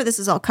 And that's where this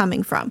is all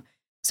coming from.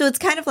 So it's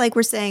kind of like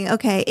we're saying,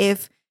 okay,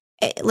 if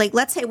like,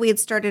 let's say we had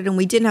started and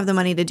we didn't have the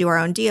money to do our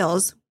own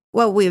deals,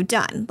 what we have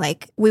done,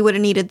 like we would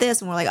have needed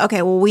this. And we're like,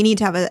 okay, well, we need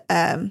to have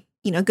a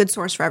good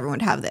source for everyone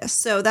to have this.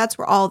 So that's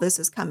where all this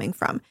is coming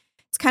from.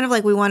 It's kind of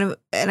like we want to,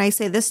 and I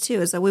say this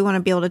too, is that we want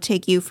to be able to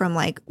take you from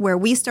like where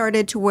we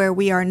started to where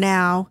we are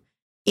now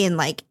in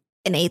like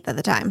an eighth of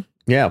the time.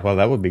 Yeah, well,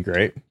 that would be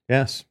great.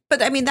 Yes.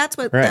 But I mean, that's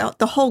what right.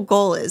 the whole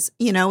goal is,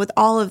 with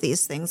all of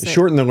these things.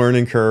 Shorten the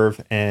learning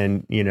curve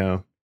and,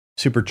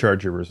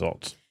 supercharge your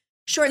results.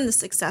 Shorten the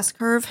success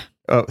curve.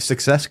 Oh,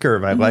 success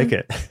curve. I like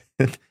it.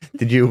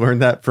 Did you learn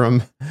that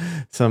from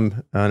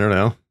some, I don't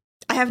know.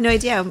 I have no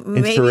idea.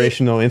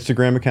 Inspirational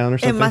Instagram account or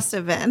something? It must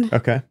have been.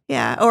 Okay.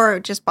 Yeah. Or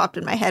it just popped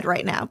in my head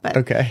right now. But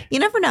okay. You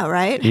never know,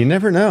 right? You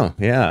never know.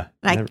 Yeah.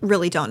 I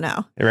really don't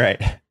know.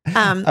 Right.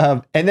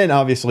 And then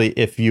obviously,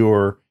 if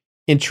you're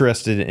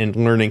interested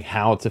in learning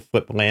how to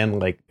flip land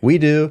like we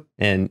do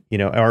and,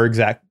 our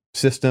exact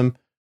system,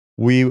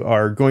 we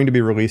are going to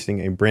be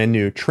releasing a brand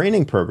new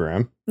training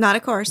program. Not a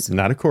course.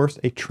 Not a course,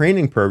 a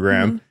training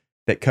program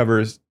that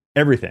covers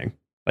everything,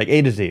 like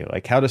A to Z,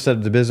 like how to set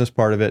up the business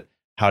part of it,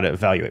 how to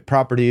evaluate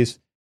properties,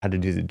 how to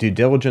do the due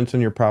diligence on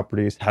your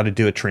properties, how to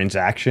do a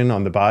transaction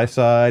on the buy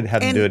side, how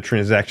to do a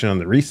transaction on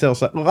the resale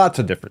side, lots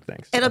of different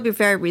things. It'll be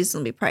very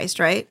reasonably priced,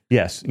 right?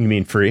 Yes. You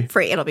mean free?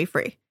 Free. It'll be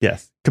free.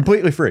 Yes.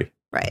 Completely free.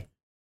 Right.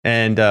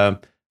 And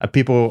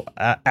people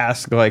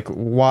ask, like,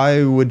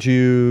 why would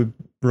you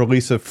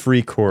release a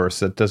free course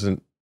that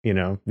doesn't,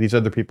 these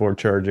other people are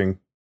charging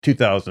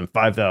 $2,000,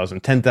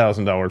 $5,000,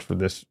 $10,000 for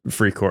this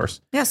free course.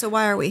 Yeah. So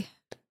why are we?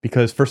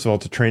 Because first of all,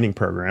 it's a training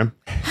program,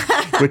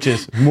 which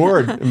is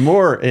more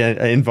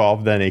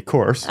involved than a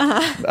course.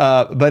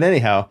 But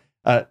anyhow,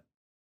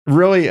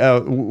 really,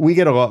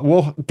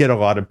 we'll get a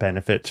lot of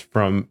benefits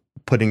from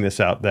putting this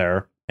out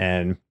there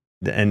and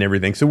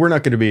everything. So we're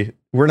not going to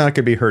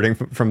be hurting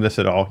from this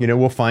at all.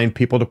 We'll find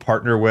people to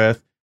partner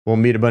with. We'll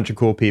meet a bunch of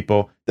cool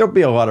people. There'll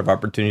be a lot of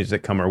opportunities that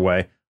come our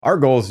way. Our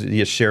goal is to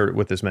just share it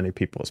with as many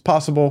people as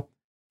possible.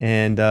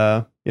 And,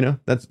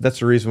 that's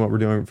the reason what we're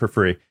doing for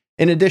free.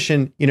 In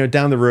addition,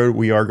 down the road,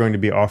 we are going to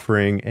be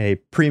offering a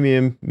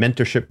premium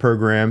mentorship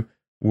program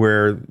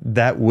where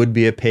that would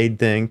be a paid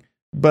thing,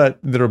 but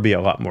there'll be a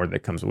lot more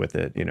that comes with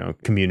it,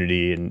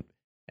 community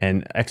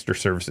and extra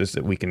services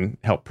that we can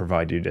help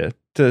provide you to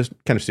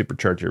kind of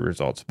supercharge your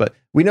results. But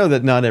we know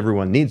that not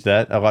everyone needs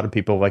that. A lot of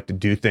people like to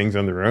do things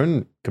on their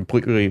own,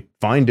 completely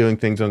fine doing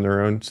things on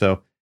their own.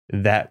 So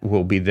that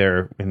will be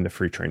there in the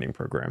free training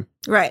program.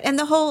 Right. And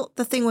the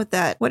thing with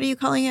that, what are you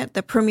calling it?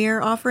 The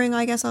premier offering,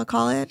 I guess I'll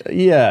call it.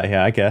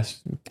 Yeah, I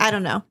guess. I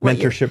don't know.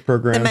 Mentorship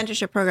program. The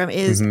mentorship program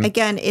is,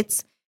 again,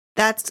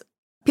 that's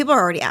people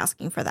are already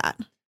asking for that.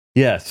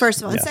 Yes.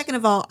 First of all. And second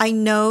of all, I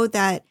know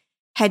that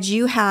had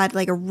you had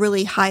like a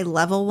really high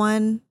level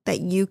one that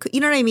you could, you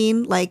know what I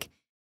mean? Like,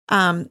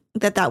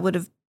 that would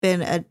have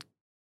been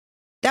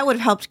that would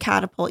have helped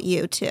catapult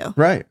you too.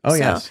 Right. Oh, So-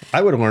 yes.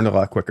 I would have learned a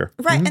lot quicker.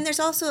 Right. Mhm. And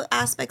there's also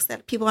aspects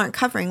that people aren't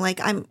covering.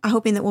 Like I'm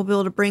hoping that we'll be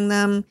able to bring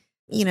them,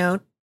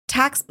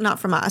 tax, not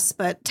from us,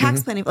 but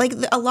tax planning, like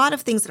a lot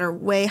of things that are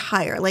way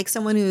higher. Like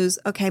someone who's,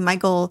 okay, my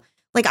goal,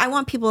 like I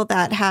want people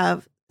that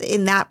have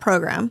in that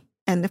program.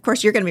 And of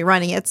course you're going to be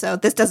running it. So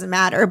this doesn't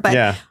matter. But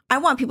Yeah. I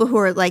want people who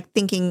are like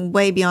thinking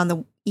way beyond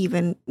the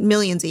even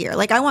millions a year.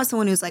 Like I want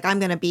someone who's like, I'm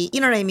going to be,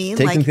 you know what I mean?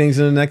 Taking Like, things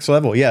to the next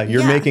level. Yeah.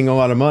 You're Yeah. making a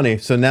lot of money.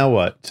 So now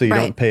what? So you Right.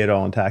 don't pay it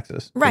all in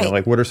taxes. Right.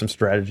 Like what are some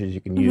strategies you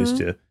can use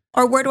to,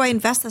 or where do I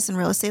invest this in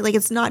real estate? Like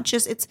it's not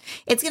just it's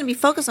going to be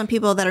focused on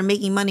people that are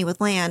making money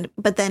with land,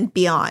 but then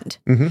beyond,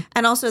 Mhm.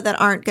 and also that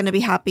aren't going to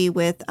be happy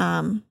with,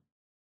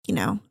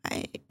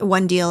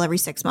 one deal every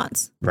 6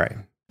 months. right.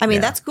 I mean,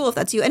 Yeah. that's cool if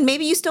that's you, and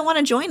maybe you still want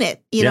to join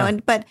it, Yeah.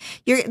 but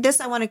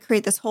I want to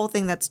create this whole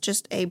thing that's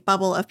just a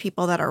bubble of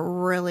people that are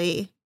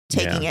really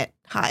taking it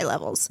high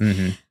levels.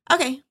 Mhm.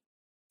 Okay,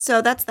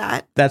 so that's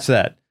that. That's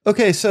that.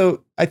 Okay.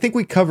 So I think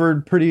we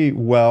covered pretty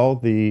well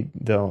the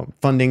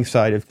funding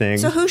side of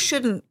things. So who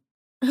should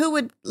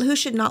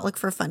not look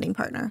for a funding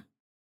partner?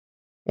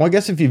 Well, I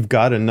guess if you've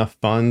got enough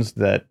funds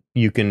that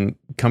you can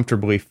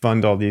comfortably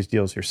fund all these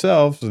deals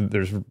yourself, so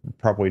there's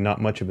probably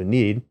not much of a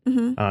need.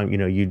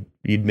 Mm-hmm.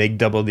 You'd make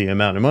double the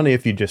amount of money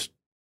if you just,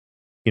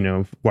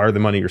 wire the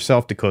money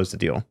yourself to close the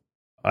deal.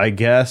 I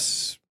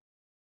guess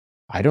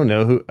I don't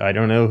know what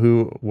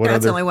That's other.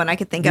 the only one I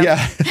could think of.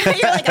 Yeah.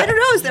 You're like, I don't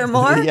know. Is there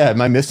more? Yeah. Am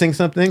I missing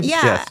something?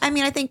 Yeah, Yes. I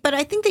mean, I think that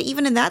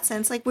even in that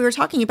sense, like we were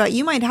talking about,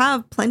 you might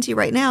have plenty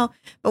right now,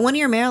 but one of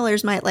your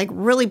mailers might like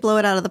really blow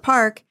it out of the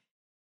park,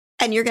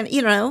 and you're gonna,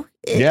 it's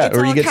or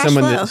all you get cash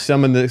flow.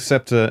 someone that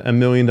accepts a $1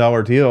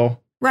 million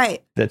deal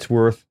Right? that's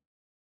worth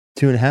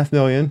 $2.5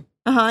 million.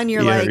 And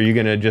you're like, are you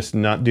going to just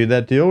not do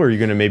that deal, or are you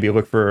going to maybe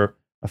look for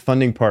a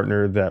funding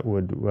partner that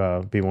would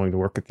be willing to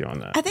work with you on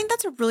that? I think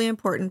that's a really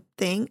important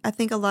thing. I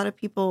think a lot of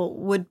people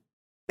would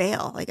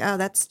bail, like, oh,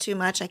 that's too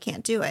much, I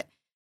can't do it.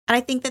 And I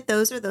think that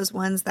those are those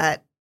ones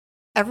that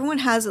everyone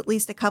has at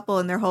least a couple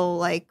in their whole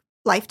like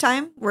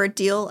lifetime where a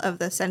deal of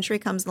the century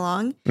comes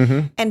along,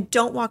 Mm-hmm. and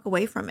don't walk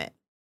away from it.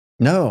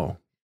 No.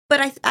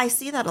 But I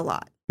see that a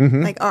lot.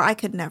 Mm-hmm. Like, I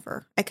could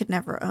never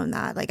own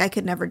that. Like, I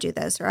could never do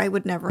this, or I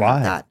would never Why?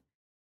 have that.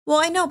 Well,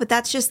 I know, but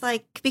that's just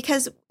like,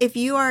 because if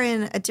you are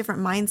in a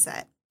different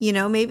mindset,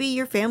 maybe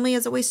your family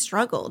has always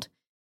struggled,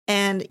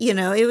 and,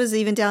 it was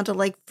even down to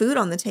like food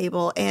on the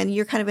table, and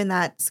you're kind of in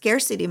that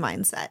scarcity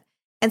mindset.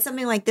 And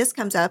something like this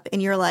comes up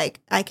and you're like,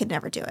 I could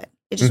never do it.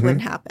 It just Mhm.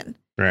 wouldn't happen.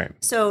 Right.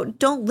 So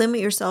don't limit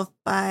yourself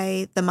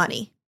by the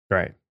money,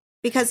 Right.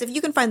 because if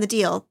you can find the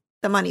deal,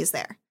 the money's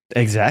there.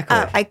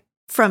 Exactly.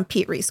 From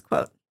Pete Reese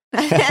quote.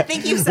 I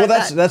think you've said well,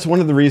 that. that's one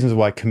of the reasons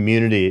why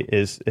community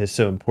is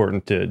so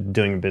important to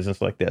doing a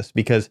business like this,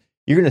 because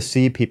you're going to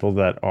see people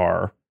that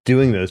are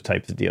doing those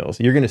types of deals.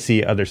 You're going to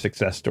see other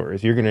success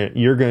stories. You're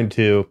going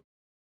to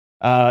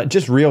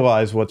just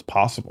realize what's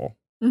possible.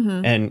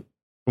 Mhm. And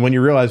when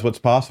you realize what's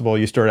possible,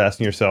 you start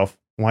asking yourself,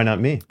 why not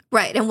me?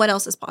 Right. And what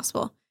else is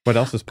possible? What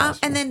else is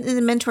possible? And then in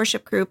the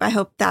mentorship group, I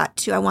hope that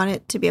too. I want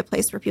it to be a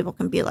place where people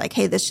can be like,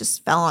 hey, this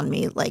just fell on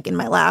me, like in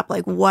my lap.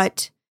 Like,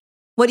 what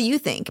do you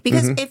think?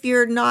 Because Mhm. if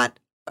you're not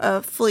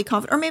fully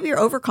confident, or maybe you're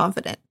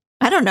overconfident,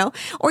 I don't know,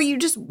 or you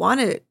just want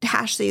to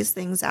hash these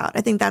things out,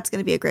 I think that's going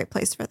to be a great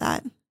place for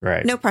that.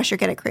 right. No pressure,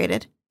 get it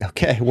created.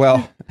 Okay.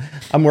 Well,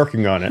 I'm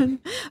working on it.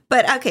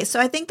 But okay, so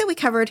I think that we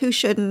covered who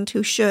shouldn't,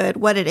 who should,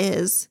 what it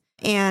is,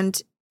 and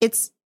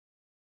it's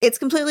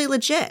completely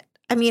legit.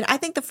 I mean, I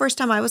think the first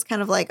time I was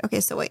kind of like,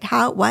 okay, so wait,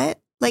 how, what?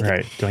 Like,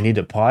 Right. Do I need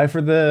to apply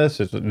for this?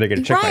 Is they going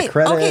to check my right.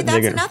 credit? Okay, They're that's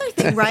gonna- another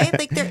thing, right?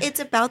 Like, it's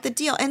about the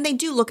deal, and they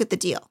do look at the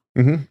deal.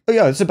 Mm-hmm. Oh,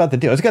 yeah, it's about the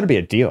deal. It's got to be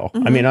a deal. I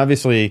Mhm. mean,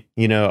 obviously,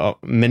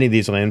 many of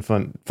these land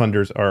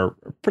funders are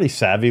pretty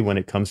savvy when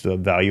it comes to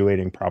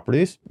evaluating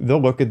properties.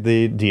 They'll look at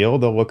the deal.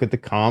 They'll look at the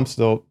comps.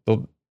 They'll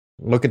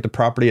look at the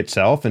property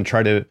itself and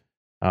try to,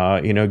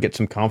 get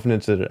some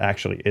confidence that it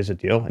actually is a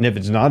deal. And if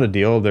it's not a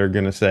deal, they're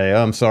going to say,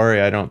 oh, I'm sorry,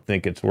 I don't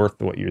think it's worth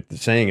what you're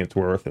saying it's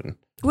worth. And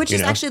Which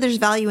is actually, there's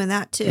value in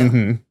that too.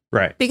 Mhm.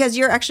 Right. Because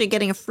you're actually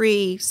getting a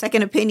free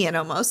second opinion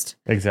almost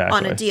Exactly.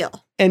 on a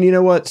deal. And you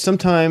know what?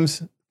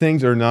 Sometimes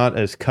things are not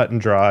as cut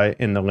and dry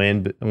in the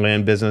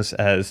land business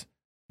as,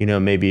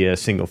 maybe a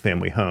single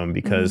family home,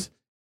 because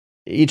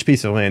each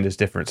piece of land is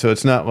different. So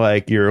it's not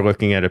like you're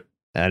looking at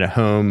a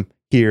home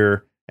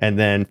here and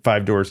then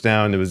 5 doors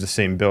down, it was the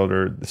same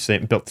builder,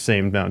 built the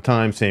same amount of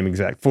time, same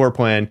exact floor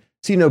plan.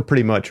 So you know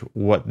pretty much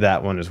what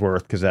that one is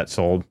worth because that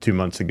sold 2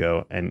 months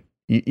ago, and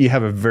you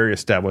have a very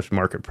established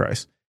market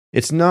price.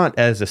 It's not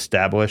as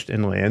established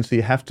in land, so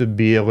you have to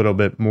be a little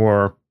bit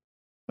more.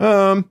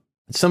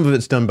 Some of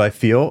it's done by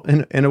feel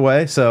in a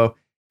way. So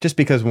just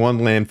because one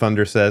land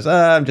funder says,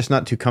 I'm just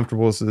not too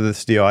comfortable with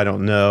this deal, I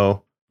don't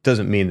know,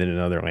 doesn't mean that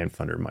another land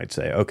funder might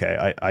say,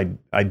 okay,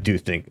 I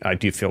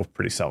do feel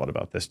pretty solid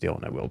about this deal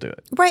and I will do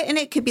it. Right. And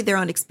it could be their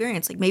own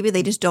experience. Like maybe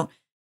they just don't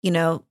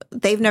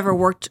they've never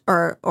worked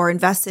or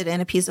invested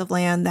in a piece of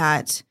land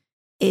that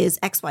is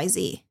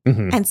XYZ.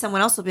 Mhm. And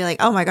someone else will be like,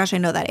 oh my gosh, I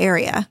know that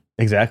area.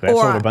 Exactly. I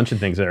Or- sold a bunch of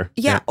things there.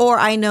 Yeah. Or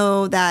I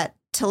know that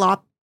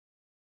Tagoff,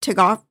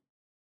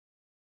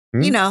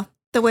 Hmm?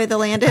 the way the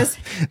land is.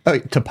 Oh,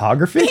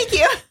 topography? Thank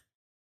you.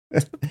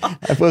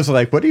 I was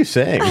like, what are you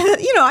saying?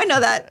 I know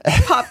that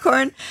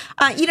popcorn.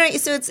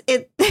 So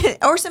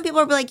or some people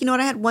will be like, you know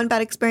what, I had one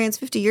bad experience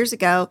 50 years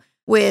ago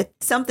with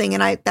something,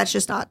 and that's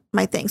just not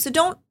my thing. So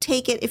don't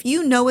take it if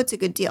you know it's a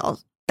good deal.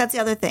 That's the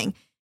other thing.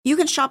 You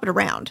can shop it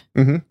around.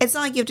 Mhm. It's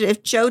not like you have to.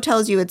 If Joe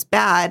tells you it's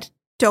bad,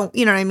 don't.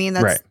 You know what I mean?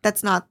 Right.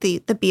 That's not the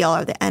be all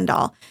or the end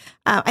all.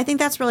 I think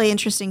that's really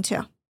interesting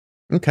too.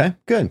 Okay,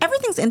 good.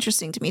 Everything's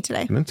interesting to me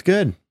today. That's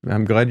good.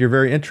 I'm glad you're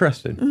very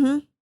interested. Hmm.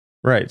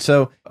 Right.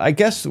 So I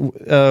guess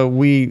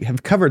we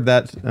have covered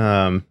that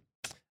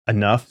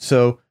enough.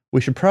 So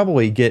we should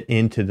probably get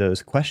into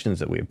those questions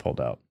that we have pulled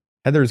out.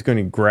 Heather's going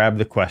to grab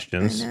the I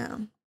questions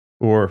know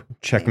or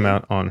check them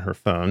out on her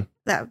phone.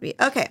 that would be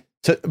okay.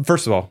 So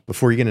first of all,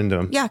 before you get into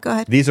them, Yeah, go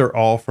ahead. these are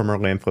all from our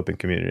land flipping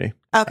community.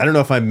 Okay. I don't know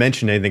if I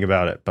mentioned anything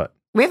about it, but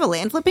We have a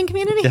land flipping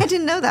community? Yeah. I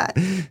didn't know that.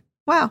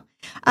 Wow.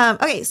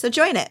 Okay, so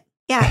join it.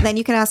 Yeah, and then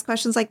you can ask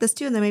questions like this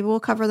too, and then maybe we'll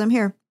cover them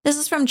here. This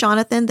is from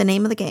Jonathan, the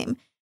name of the game.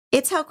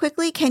 It's how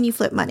quickly can you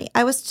flip money?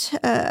 I was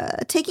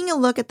taking a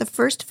look at the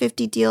first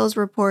 50 deals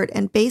report,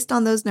 and based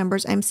on those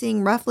numbers, I'm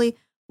seeing roughly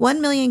 1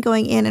 million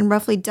going in and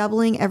roughly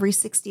doubling every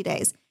 60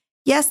 days.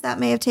 Yes, that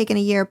may have taken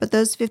a year, but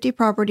those 50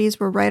 properties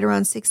were right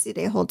around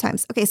 60-day hold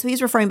times. Okay, so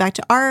he's referring back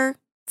to our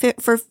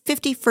for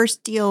 50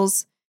 first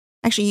deals,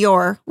 actually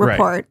your Right.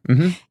 report.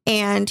 Mhm.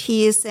 And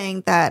he is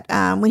saying that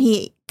when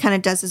he kind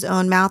of does his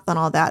own math on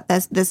all that,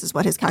 this is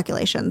what his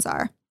calculations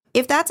are.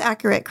 If that's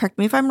accurate, correct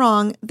me if I'm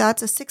wrong,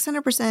 that's a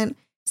 600%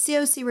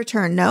 COC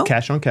return, no?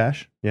 cash on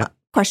cash. Yeah.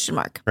 Question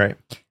mark. Right.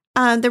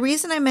 The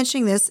reason I'm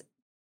mentioning this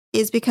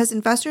is because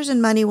investors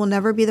and money will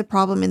never be the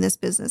problem in this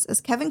business.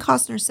 As Kevin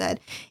Costner said,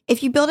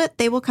 if you build it,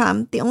 they will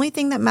come. The only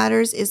thing that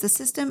matters is the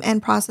system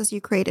and process you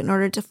create in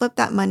order to flip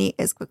that money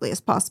as quickly as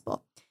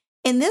possible.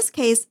 In this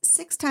case,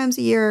 6 times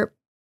a year,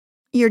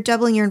 you're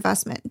doubling your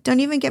investment.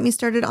 Don't even get me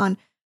started on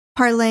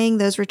parlaying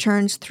those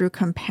returns through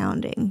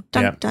compounding.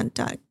 Dun, Yeah. dun,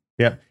 dun.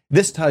 Yeah.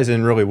 This ties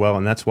in really well,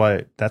 and that's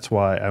why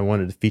I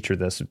wanted to feature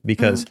this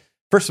because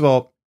first of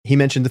all, he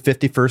mentioned the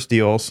 50 first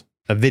deals,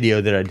 a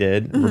video that I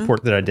did, a Mhm.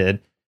 report that I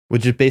did,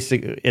 which is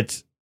basically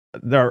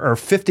there are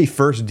 50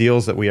 first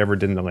deals that we ever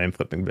did in the land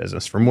flipping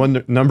business from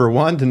number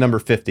 1 to number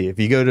 50. If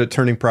you go to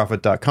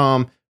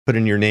turningprofit.com, put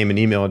in your name and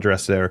email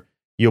address there,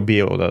 you'll be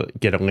able to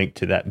get a link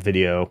to that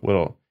video.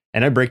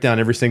 And I break down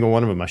every single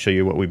one of them. I show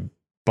you what we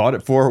bought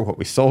it for, what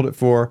we sold it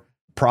for,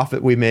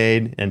 profit we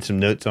made, and some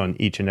notes on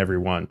each and every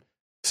one.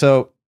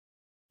 So,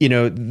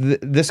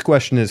 this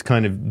question is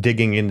kind of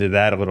digging into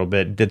that a little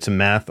bit, did some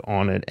math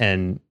on it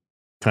and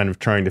kind of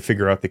trying to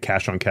figure out the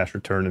cash on cash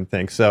return and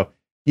things. So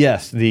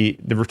yes, the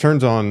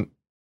returns on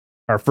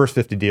our first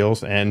 50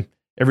 deals and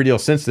every deal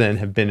since then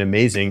have been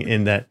amazing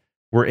in that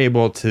we're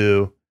able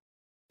to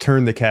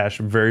turn the cash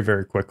very,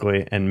 very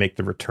quickly and make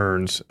the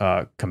returns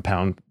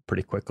compound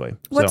pretty quickly.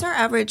 What's So, our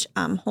average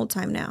hold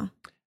time now?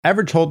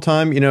 average hold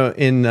time,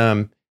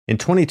 in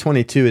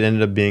 2022, it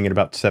ended up being at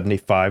about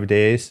 75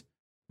 days.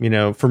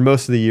 For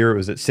most of the year, it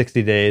was at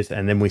 60 days.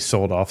 And then we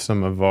sold off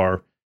some of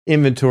our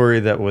inventory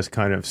that was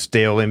kind of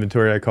stale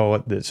inventory, I call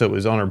it. So it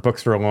was on our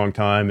books for a long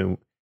time. And,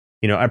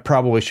 I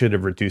probably should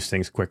have reduced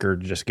things quicker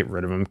to just get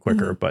rid of them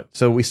quicker. But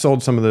so we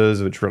sold some of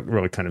those, which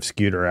really kind of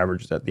skewed our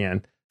averages at the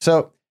end.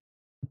 So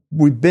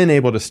we've been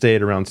able to stay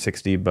at around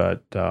 60,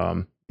 but,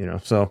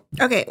 so.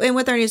 Okay, and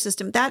with our new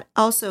system, that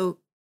also,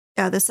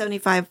 the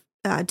 75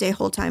 day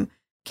hold time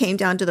came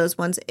down to those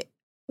ones.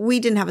 We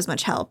didn't have as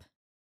much help.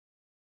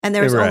 And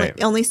there was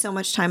Right. only so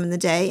much time in the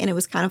day. And it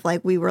was kind of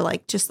like we were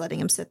like just letting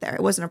him sit there.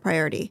 It wasn't a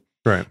priority.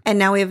 Right. And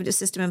now we have a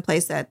system in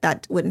place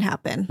that wouldn't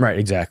happen. Right,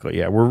 exactly.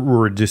 Yeah, we're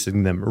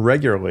reducing them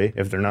regularly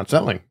if they're not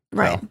selling.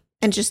 Right. So,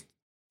 And just,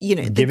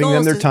 the giving goal them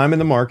is their to- time in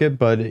the market,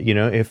 but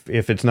if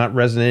it's not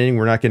resonating,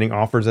 we're not getting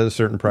offers at a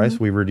certain price,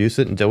 we reduce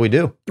it until we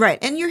do. Right.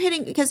 And you're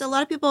hitting, because a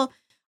lot of people,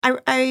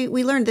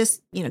 we learned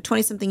this,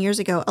 20 something years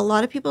ago. A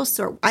lot of people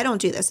sort, I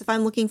don't do this. If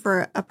I'm looking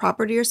for a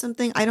property or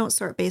something, I don't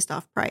sort based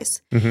off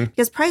price Mhm.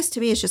 because price to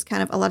me is just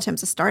kind of a lot of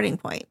times a starting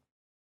point.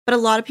 But a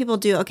lot of people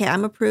do, okay,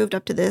 I'm approved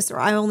up to this, or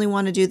I only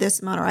want to do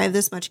this amount, or I have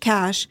this much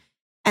cash.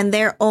 And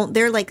they're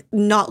like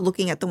not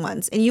looking at the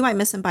ones, and you might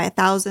miss them by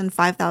 1,000,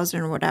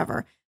 5,000 or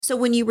whatever. So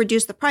when you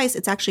reduce the price,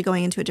 it's actually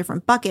going into a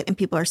different bucket and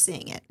people are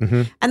seeing it.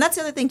 Mhm. And that's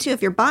the other thing too.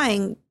 If you're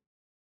buying,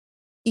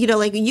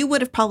 like you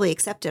would have probably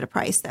accepted a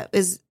price that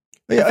is,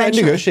 Yeah, I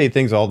Eventually. negotiate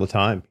things all the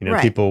time.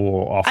 Right. People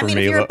will offer I mean,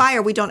 me. if you're a look-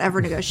 buyer, we don't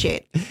ever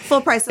negotiate full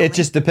price. Only. It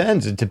just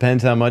depends. It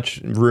depends how much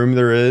room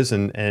there is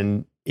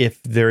and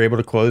if they're able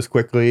to close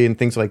quickly and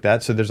things like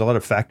that. So there's a lot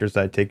of factors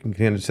that I take into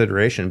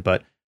consideration.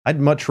 But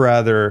I'd much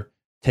rather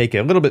take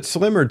a little bit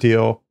slimmer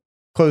deal,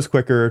 close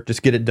quicker,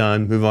 just get it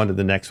done, move on to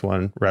the next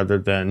one, rather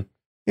than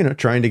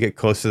trying to get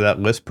close to that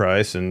list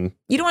price. And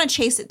you don't want to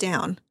chase it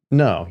down.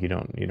 No, you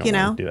don't. You don't You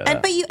know, want to do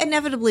that. but you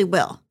inevitably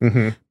will.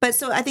 Mhm. But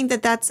so I think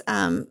that's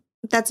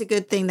a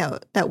good thing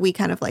that we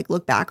kind of like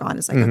look back on.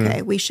 It's like, Mhm.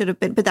 okay, we should have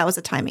been, but that was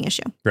a timing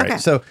issue. Right. Okay.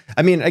 So,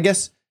 I mean, I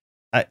guess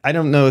I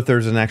don't know if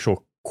there's an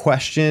actual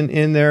question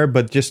in there,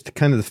 but just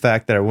kind of the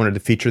fact that I wanted to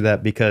feature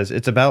that because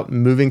it's about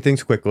moving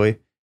things quickly.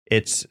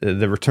 It's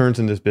the returns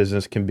in this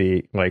business can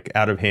be like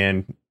out of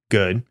hand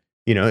good,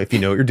 you know, if you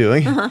know what you're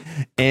doing. Uh-huh.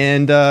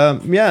 And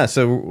yeah,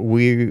 so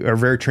we are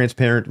very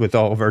transparent with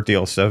all of our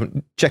deals. So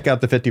check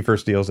out the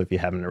 51st deals if you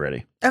haven't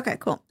already. Okay,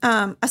 cool.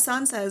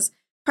 Asan says,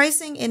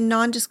 pricing in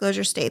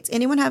non-disclosure states.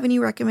 Anyone have any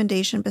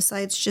recommendation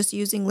besides just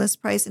using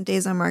list price and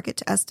days on market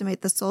to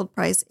estimate the sold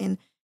price in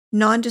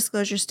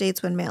non-disclosure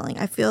states when mailing?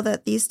 I feel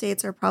that these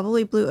states are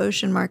probably blue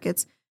ocean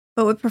markets,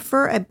 but would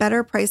prefer a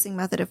better pricing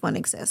method if one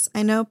exists.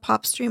 I know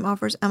PropStream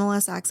offers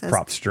MLS access.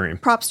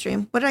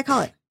 PropStream. What did I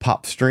call it?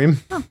 PropStream.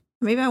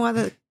 Maybe I want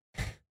the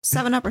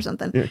 7-Up or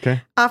something. Yeah,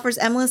 okay. Offers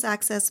MLS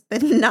access,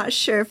 but not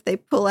sure if they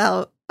pull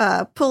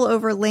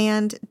over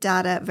land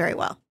data very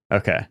well.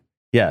 Okay.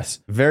 Yes.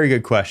 Very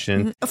good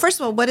question. Mhm.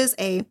 First of all, what is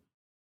I'm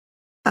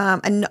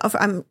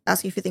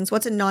asking you a few things.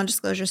 What's a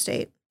non-disclosure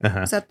state?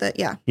 Uh-huh. Is that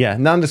Yeah.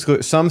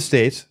 Non-disclosure.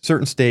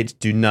 Certain states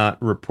do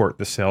not report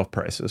the sale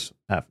prices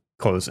at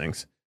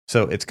closings.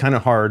 So it's kind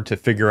of hard to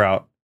figure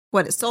out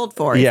what it's sold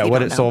for?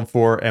 what it's sold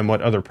for and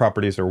what other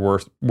properties are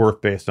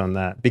worth based on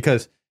that.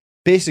 Because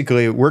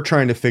basically we're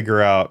trying to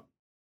figure out,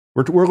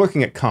 we're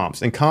looking at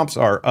comps, and comps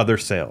are other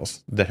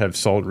sales that have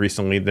sold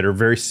recently that are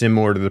very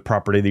similar to the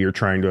property that you're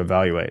trying to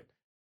evaluate.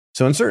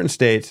 So in certain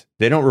states,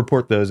 they don't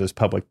report those as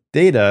public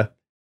data.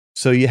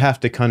 So you have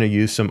to kind of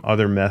use some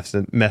other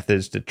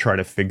methods to try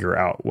to figure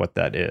out what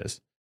that is,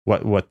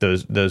 what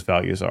those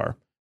values are.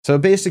 So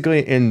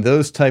basically in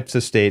those types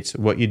of states,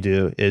 what you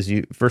do is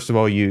you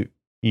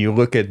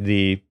look at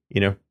the,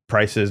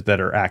 prices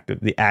that are active,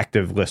 the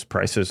active list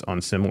prices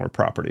on similar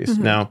properties.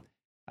 Mhm. Now,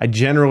 I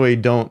generally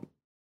don't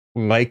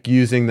like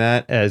using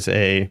that as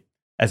a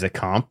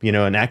comp.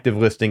 An active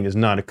listing is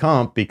not a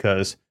comp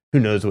because who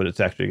knows what it's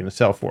actually going to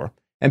sell for.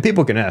 And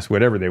people can ask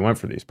whatever they want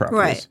for these properties.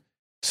 Right.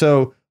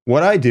 So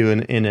what I do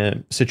in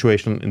a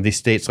situation in these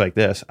states like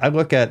this, I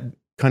look at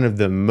kind of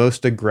the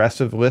most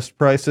aggressive list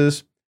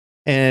prices,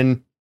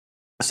 and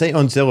say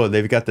on Zillow,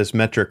 they've got this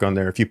metric on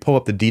there. If you pull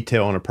up the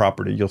detail on a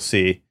property, you'll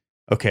see,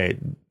 okay,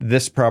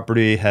 this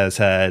property has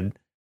had a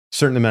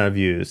certain amount of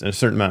views and a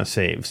certain amount of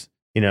saves,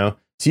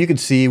 So you can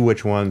see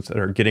which ones that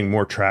are getting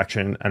more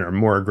traction and are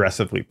more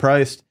aggressively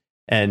priced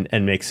and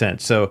make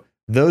sense. So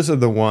those are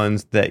the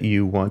ones that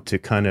you want to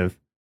kind of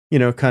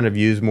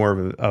use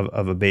more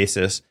of a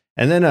basis.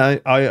 And then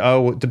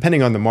I'll,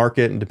 depending on the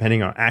market and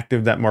depending on how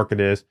active that market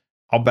is,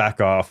 I'll back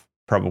off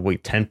probably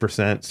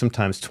 10%,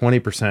 sometimes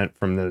 20%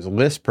 from those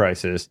list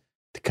prices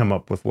to come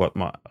up with what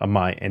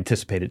my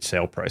anticipated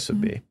sale price would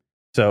be.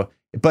 So,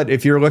 but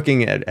if you're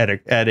looking at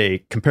a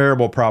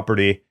comparable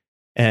property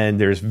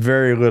and there's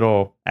very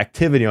little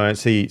activity on it,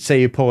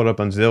 say you pull it up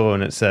on Zillow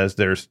and it says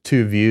there's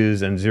 2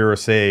 views and 0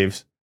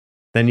 saves,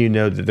 then you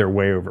know that they're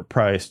way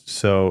overpriced.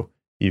 So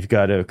you've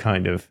got to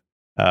kind of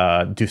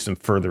do some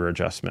further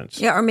adjustments.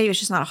 Yeah, or maybe it's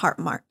just not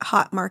a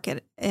hot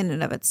market in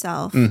and of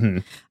itself. Mm-hmm.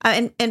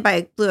 And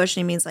by blue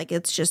ocean, it means like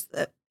it's just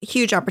a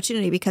huge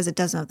opportunity because it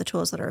doesn't have the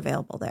tools that are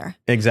available there.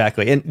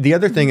 Exactly. And the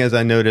other thing is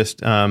I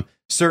noticed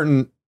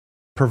certain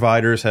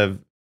providers have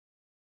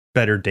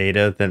better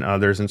data than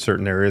others in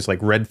certain areas. Like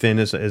Redfin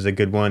is a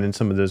good one in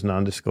some of those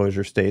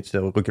non-disclosure states.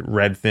 They'll look at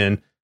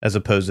Redfin as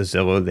opposed to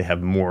Zillow. They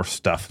have more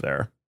stuff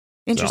there.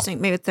 Interesting.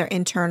 So. Maybe it's their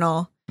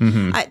internal.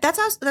 Mm-hmm.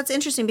 That's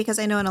interesting because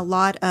I know in a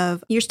lot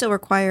of, you're still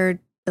required,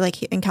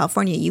 like in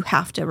California, you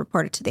have to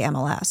report it to the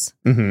MLS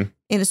mm-hmm.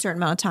 in a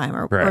certain amount of time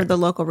or Right. the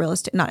local real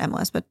estate, not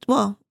MLS, but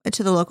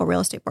to the local real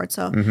estate board.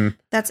 So Mm-hmm.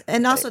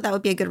 and also that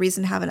would be a good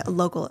reason to have a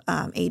local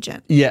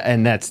agent. Yeah.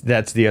 And that's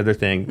the other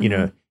thing,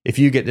 Mm-hmm. If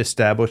you get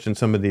established in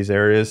some of these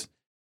areas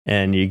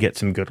and you get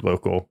some good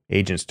local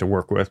agents to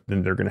work with,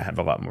 then they're going to have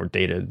a lot more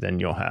data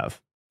than you'll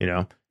have.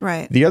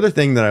 Right. The other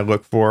thing that I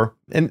look for,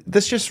 and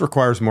this just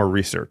requires more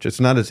research. It's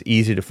not as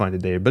easy to find the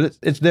data, but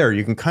it's there.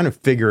 You can kind of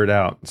figure it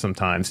out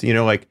sometimes.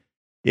 Like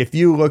if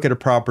you look at a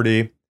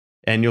property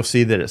and you'll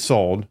see that it's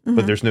sold,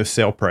 but there's no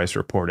sale price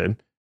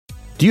reported.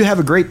 Do you have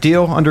a great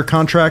deal under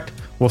contract?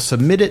 Well,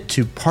 submit it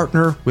to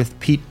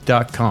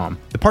partnerwithpete.com.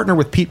 The Partner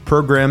with Pete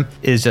program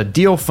is a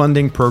deal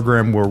funding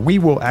program where we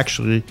will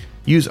actually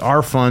use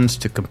our funds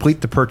to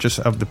complete the purchase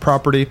of the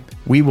property.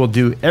 We will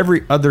do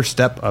every other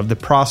step of the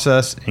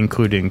process,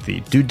 including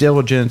the due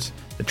diligence,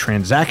 the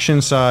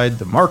transaction side,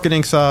 the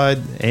marketing side,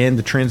 and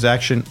the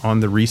transaction on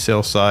the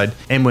resale side.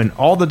 And when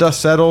all the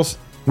dust settles,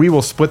 we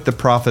will split the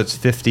profits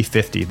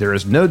 50-50. There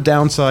is no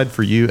downside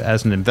for you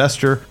as an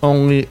investor,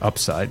 only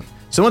upside.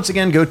 So once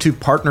again, go to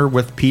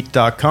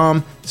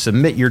partnerwithpete.com,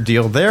 submit your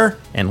deal there,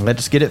 and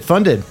let's get it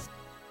funded.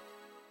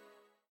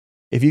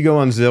 If you go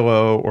on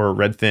Zillow or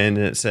Redfin and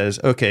it says,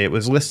 okay, it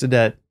was listed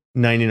at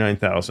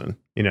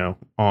 $99,000,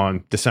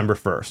 on December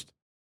 1st,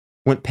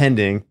 went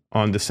pending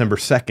on December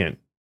 2nd,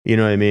 you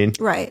know what I mean?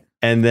 Right.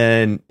 And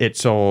then it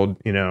sold,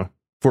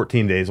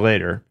 14 days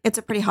later, It's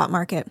a pretty hot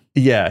market.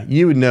 yeah,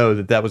 you would know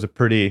that was a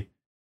pretty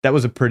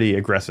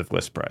aggressive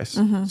list price.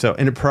 Mhm. So,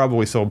 and it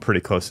probably sold pretty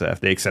close to that if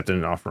they accepted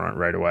an offer on it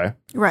right away.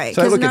 Right.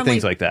 So I 'cause look at normally-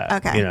 things like that.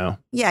 Okay. You know,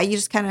 Yeah, you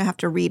just kind of have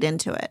to read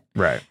into it.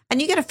 right?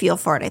 And you get a feel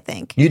for it, I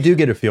think. You do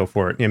get a feel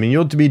for it. I mean,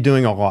 you'll be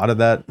doing a lot of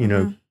that, you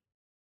know, Mhm.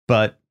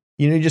 but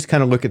you just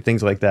kind of look at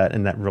things like that,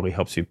 and that really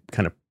helps you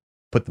kind of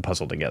put the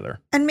puzzle together.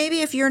 And maybe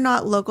if you're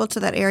not local to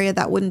that area,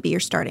 that wouldn't be your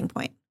starting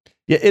point.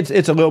 Yeah, it's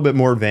a little bit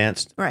more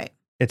advanced. Right.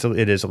 It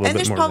is a little And bit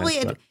there's more probably,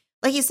 advanced.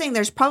 like he's saying,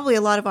 there's probably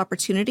a lot of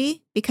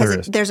opportunity because There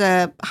is. there's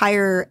a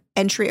higher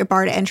entry, a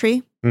bar to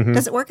entry. Mhm.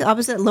 Does it work the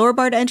opposite? Lower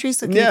bar to entry?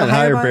 So can you Yeah, have and a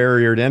higher bar?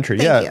 barrier to entry.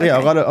 Thank Yeah, you, yeah.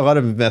 okay. A lot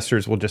of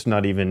investors will just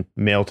not even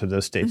mail to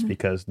those states Mhm.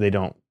 because they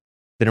don't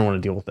want to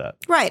deal with that.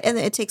 Right. And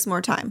it takes more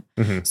time.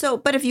 Mhm. So,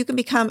 but if you can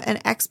become an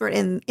expert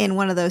in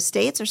one of those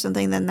states or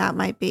something, then that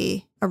might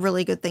be a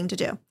really good thing to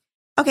do.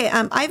 Okay.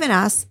 Ivan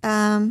asks,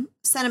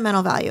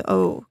 sentimental value.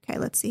 Oh, okay.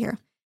 Let's see here.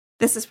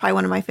 This is probably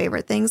one of my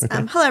favorite things.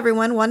 Okay. Hello,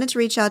 everyone. Wanted to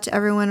reach out to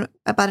everyone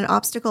about an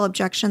obstacle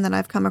objection that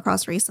I've come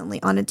across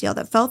recently on a deal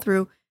that fell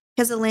through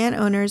because the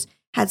landowners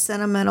had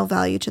sentimental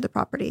value to the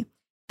property.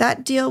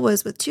 That deal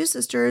was with two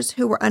sisters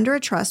who were under a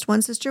trust.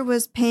 One sister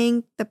was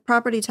paying the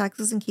property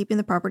taxes and keeping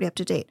the property up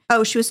to date.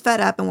 Oh, she was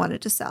fed up and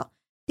wanted to sell.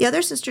 The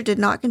other sister did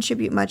not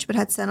contribute much, but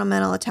had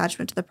sentimental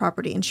attachment to the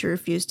property, and she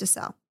refused to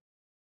sell.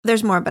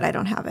 There's more, but I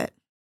don't have it.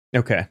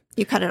 Okay.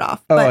 You cut it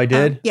off. Oh, But, I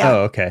did? yeah. Oh,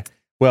 okay.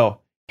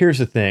 Well, here's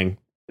the thing.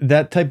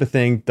 That type of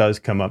thing does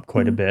come up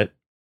quite a Mhm. bit.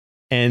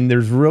 And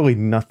there's really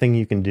nothing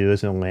you can do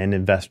as a land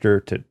investor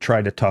to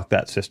try to talk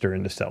that sister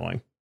into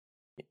selling.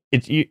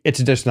 It's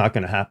just not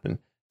going to happen.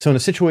 So in a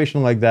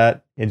situation like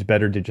that, it's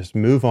better to just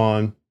move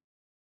on,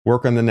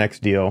 work on the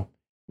next deal,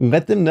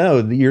 let them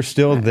know that you're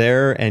still Right.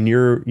 there and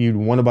you'd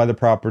want to buy the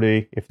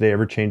property if they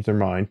ever change their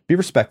mind. Be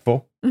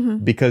respectful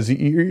Mhm. because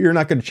you're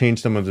not going to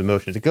change someone's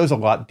emotions. It goes a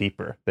lot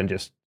deeper than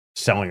just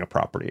selling a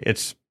property.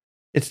 It's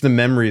the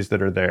memories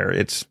that are there.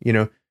 It's,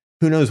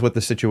 who knows what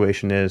the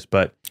situation is,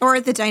 but Or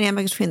the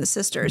dynamics between the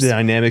sisters. the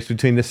dynamics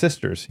between the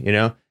sisters,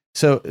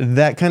 So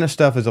that kind of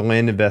stuff as a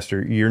land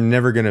investor, you're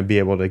never going to be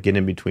able to get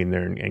in between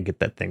there and get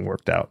that thing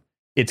worked out.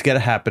 It's got to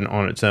happen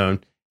on its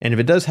own. And if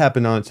it does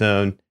happen on its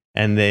own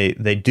and they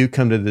do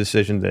come to the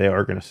decision they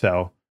are going to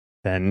sell,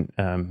 then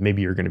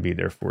maybe you're going to be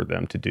there for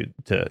them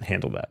to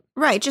handle that.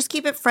 Right. Just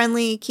keep it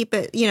friendly. Keep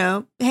it,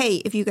 hey,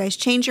 if you guys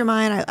change your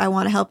mind, I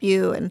want to help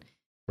you and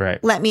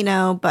Right. let me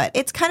know. But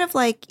it's kind of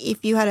like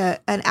if you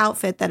had an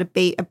outfit that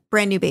a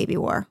brand new baby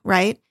wore,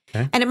 right?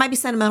 Okay. And it might be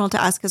sentimental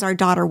to us because our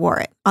daughter wore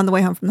it on the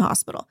way home from the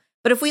hospital.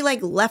 But if we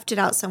left it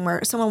out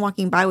somewhere, someone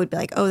walking by would be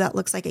like, oh, that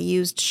looks like a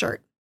used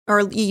shirt or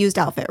a used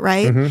outfit,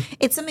 right? Mhm.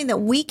 It's something that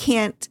we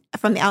can't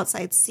from the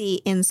outside see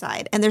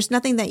inside. And there's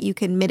nothing that you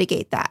can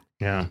mitigate that.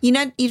 Yeah.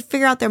 You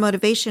figure out their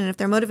motivation. And if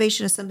their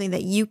motivation is something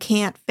that you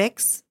can't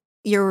fix,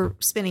 you're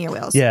spinning your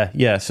wheels. Yeah.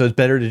 Yeah. So it's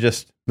better to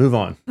just move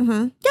on.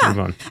 Mm-hmm. Yeah. Move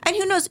on. And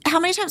who knows how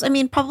many times? I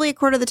mean, probably a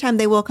quarter of the time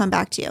they will come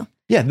back to you.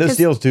 Yeah. Those 'Cause-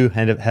 deals do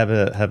have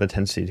a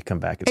tendency to come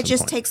back at It some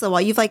just point. takes a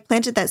while. You've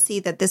planted that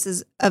seed that this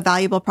is a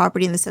valuable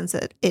property in the sense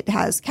that it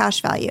has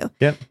cash value.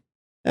 Yep.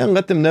 And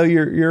let them know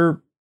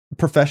you're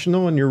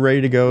professional and you're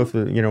ready to go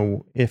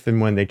if and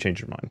when they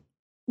change their mind.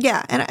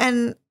 Yeah.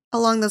 And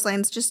along those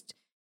lines, just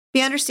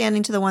be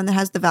understanding to the one that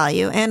has the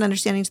value and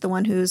understanding to the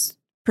one who's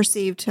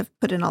perceived to have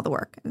put in all the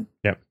work. And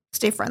Yep.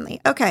 stay friendly.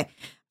 Okay.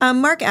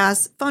 Mark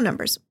asks phone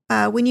numbers.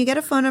 When you get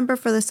a phone number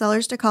for the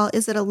sellers to call,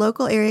 is it a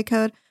local area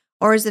code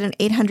or is it an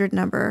 800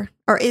 number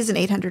or is an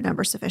 800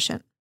 number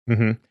sufficient?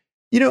 Mm-hmm.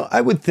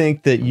 I would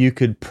think that you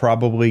could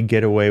probably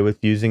get away with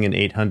using an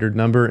 800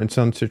 number in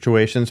some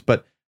situations,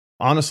 but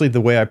honestly, the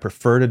way I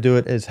prefer to do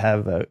it is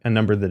have a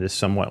number that is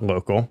somewhat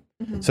local.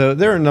 Mhm. So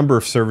there are a number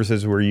of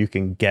services where you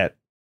can get,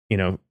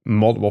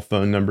 multiple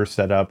phone numbers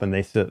set up and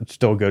they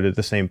still go to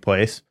the same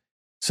place.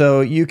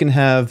 So you can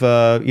have,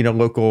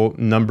 local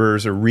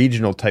numbers or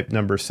regional type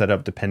numbers set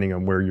up depending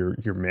on where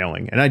you're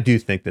mailing. And I do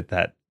think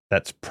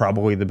that's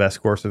probably the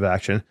best course of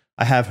action.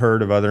 I have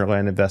heard of other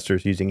land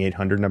investors using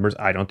 800 numbers.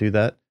 I don't do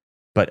that,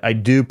 but I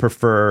do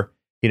prefer,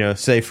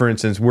 say for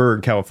instance, we're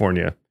in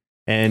California,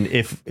 and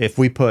if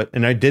we put,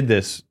 and I did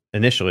this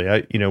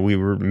initially, we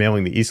were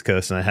mailing the East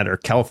Coast, and I had our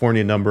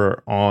California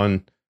number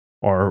on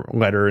our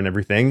letter and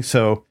everything.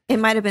 So It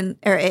might have been,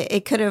 or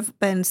it could have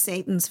been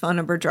Satan's phone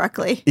number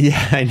directly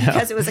yeah, I know,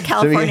 because it was a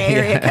California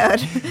area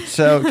code.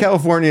 So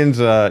Californians,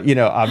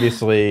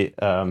 obviously,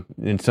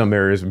 in some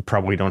areas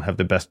probably don't have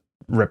the best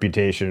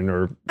reputation,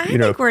 or I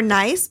think we're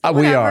nice. But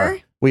we whatever.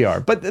 are,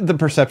 but the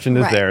perception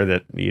is Right. there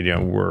that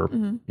we're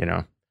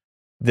Mhm.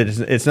 that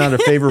it's not a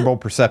favorable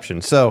perception.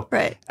 So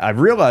Right. I've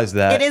realized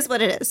that It is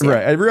what it is. Yeah.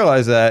 right. I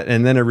realized that,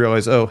 and then I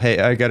realized, oh, hey,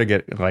 I got to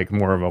get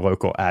more of a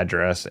local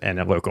address and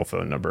a local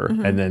phone number,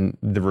 Mhm. and then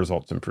the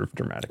results improve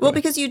dramatically. Well,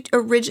 because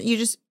you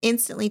just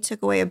instantly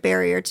took away a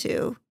barrier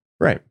to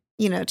right,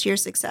 to your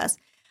success.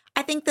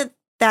 I think that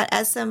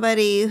as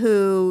somebody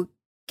who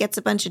gets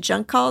a bunch of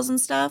junk calls and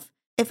stuff,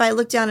 if I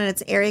look down and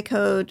it's area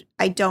code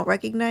I don't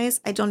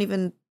recognize,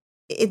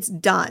 it's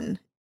done.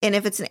 And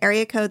if it's an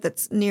area code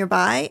that's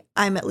nearby,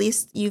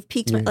 you've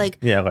piqued my, like,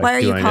 Yeah, like, why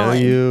are do you I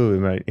calling? know you? We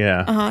might,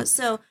 yeah.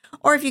 So,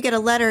 or if you get a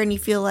letter and you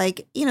feel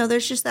like,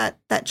 there's just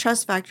that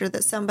trust factor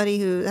that somebody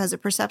who has a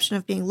perception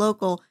of being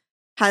local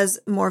has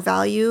more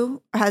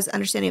value, has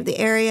understanding of the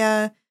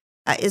area,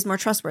 is more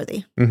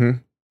trustworthy. Mm-hmm.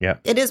 Yeah.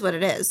 It is what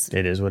it is.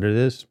 It is what it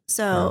is.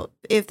 So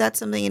if that's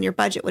something in your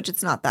budget, which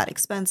it's not that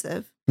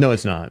expensive, No,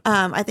 it's not.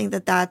 I think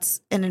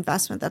that's an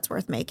investment that's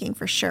worth making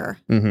for sure.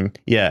 Mm-hmm.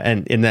 Yeah.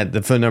 And in that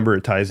the phone number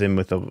ties in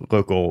with the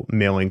local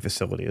mailing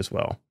facility as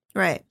well.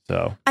 Right.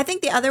 So I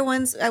think the other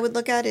ones I would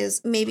look at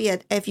is maybe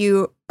if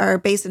you are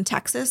based in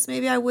Texas,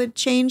 maybe I would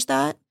change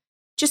that.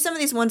 Just some of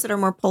these ones that are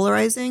more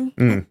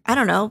polarizing. I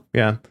don't know.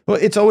 yeah. Well,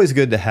 it's always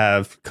good to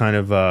have kind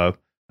of a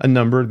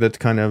number that's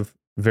kind of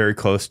very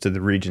close to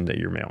the region that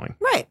you're mailing.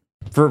 Right.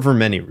 For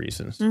many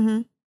reasons.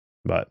 Mm-hmm.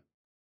 But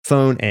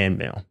phone and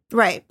mail.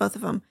 Right. Both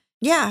of them.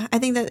 Yeah. I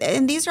think that,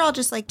 and these are all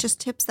just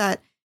tips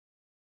that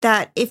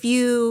if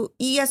you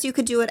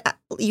could do it,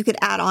 you could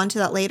add on to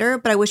that later,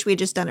 but I wish we had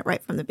just done it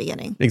right from the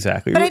beginning.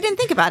 Exactly. But I didn't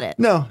think about it.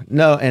 No,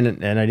 and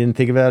I didn't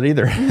think about it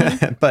either.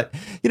 Mm-hmm. But,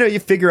 you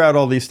figure out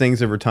all these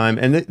things over time.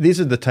 And these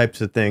are the types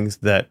of things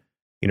that,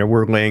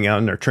 we're laying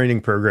out in our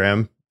training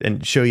program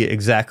and show you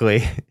exactly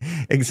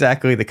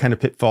the kind of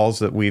pitfalls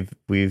that we've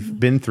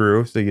been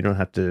through. So you don't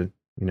have to,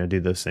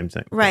 do those same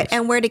things. Right.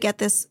 And where to get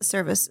this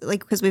service,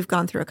 because we've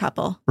gone through a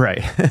couple.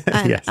 Right.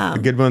 And, yes. The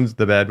good ones,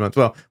 the bad ones.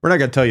 Well, we're not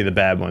going to tell you the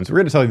bad ones. We're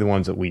going to tell you the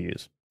ones that we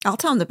use. I'll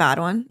tell them the bad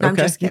one. No, I'm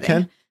just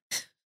kidding.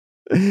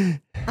 You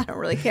can. I don't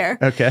really care.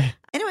 Okay.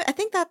 Anyway, I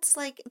think that's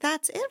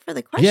it for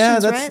the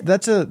questions, right?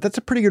 that's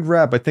a pretty good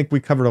wrap. I think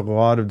we covered a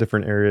lot of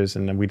different areas,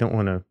 and we don't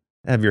want to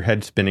have your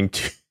head spinning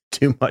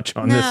too much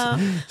on this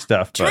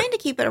stuff. Trying to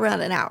keep it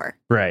around an hour.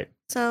 Right.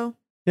 So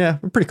yeah,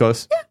 we're pretty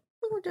close. Yeah,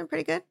 we're doing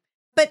pretty good.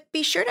 But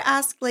be sure to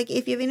ask,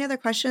 if you have any other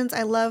questions.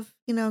 I love,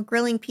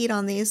 grilling Pete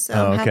on these, so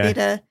I'm happy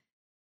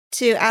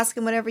to ask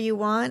him whatever you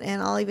want, and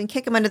I'll even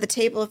kick him under the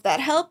table if that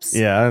helps.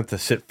 Yeah, I have to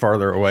sit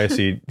farther away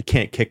so you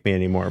can't kick me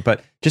anymore.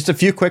 But just a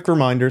few quick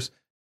reminders,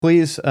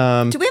 please. Do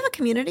we have a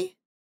community?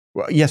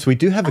 Well, yes, we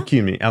do have a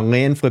community, a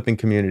land flipping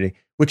community,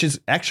 which is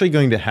actually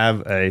going to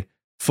have a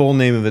full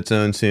name of its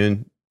own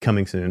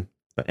coming soon.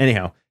 But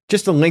anyhow,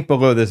 just a link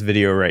below this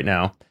video right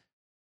now.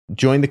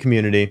 Join the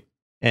community.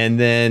 And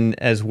then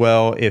as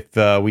well, if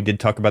we did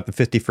talk about the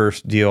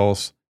 51st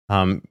deals,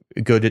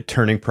 go to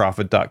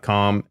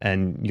turningprofit.com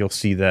and you'll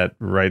see that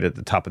right at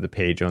the top of the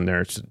page on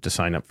there to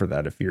sign up for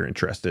that if you're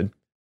interested.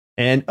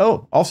 And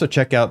also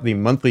check out the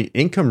monthly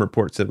income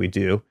reports that we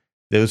do.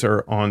 Those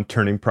are on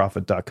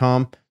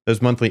turningprofit.com.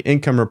 Those monthly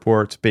income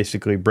reports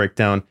basically break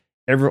down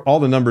all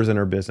the numbers in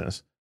our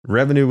business.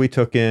 Revenue we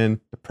took in,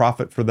 the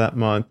profit for that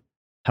month,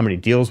 how many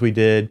deals we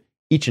did,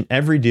 each and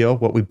every deal,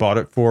 what we bought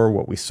it for,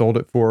 what we sold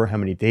it for, how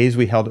many days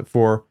we held it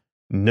for,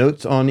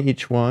 notes on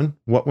each one,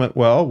 what went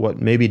well, what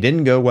maybe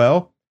didn't go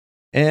well,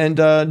 and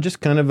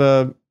just kind of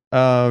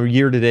a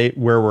year-to-date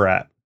where we're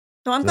at.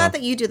 So I'm glad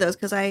that you do those,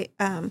 because I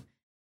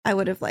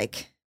would have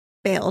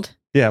bailed.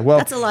 Yeah, well,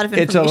 that's a lot of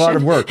information. It's a lot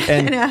of work,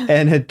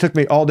 and it took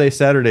me all day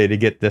Saturday to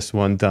get this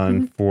one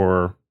done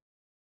for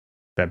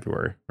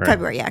February. Right?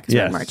 February, yeah, because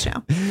we're in March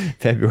now.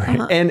 February,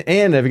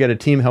 and I've got a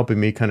team helping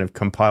me kind of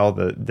compile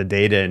the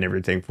data and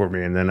everything for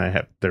me, and then I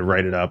have to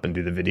write it up and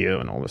do the video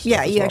and all this.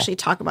 Yeah, stuff you actually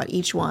talk about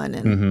each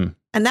one,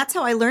 and that's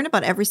how I learn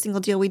about every single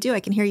deal we do.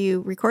 I can hear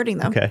you recording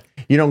them. Okay,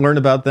 you don't learn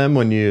about them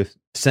when you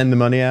send the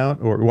money out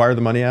or wire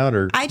the money out,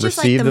 or I just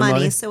receive like the money.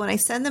 money. So when I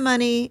send the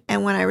money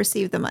and when I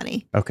receive the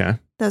money, okay,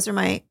 those are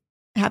my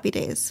happy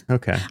days.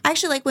 Okay, I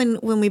actually like when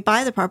we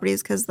buy the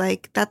properties, because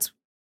that's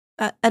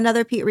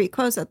another Pete Reed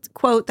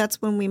quote.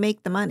 That's when we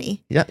make the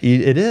money. Yeah,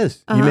 it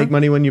is. You make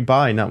money when you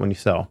buy, not when you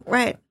sell.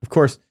 Right. Of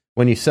course,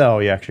 when you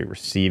sell, you actually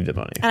receive the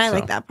money. And I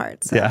like that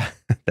part. So. Yeah,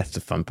 that's the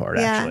fun part,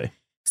 actually.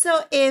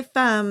 So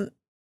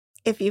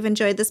if you've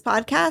enjoyed this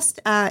podcast,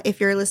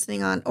 if you're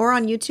listening on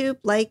YouTube,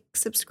 like,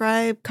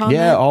 subscribe, comment.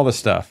 Yeah, all the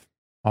stuff.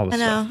 I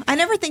know. I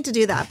never think to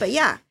do that, but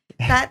yeah,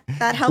 that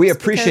helps. We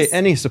appreciate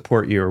any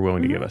support you are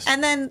willing to give us.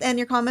 And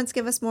your comments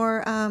give us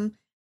more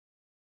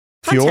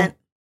fuel content.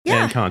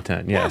 Yeah. And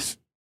content. Yes.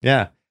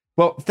 Yeah.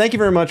 Well, thank you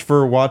very much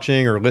for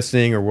watching or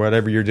listening or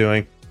whatever you're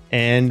doing.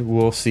 And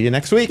we'll see you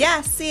next week.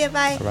 Yeah. See you.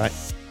 Bye. All right.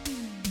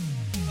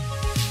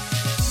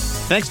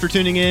 Thanks for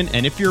tuning in.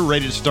 And if you're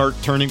ready to start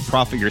turning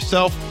profit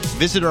yourself,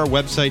 visit our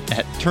website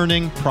at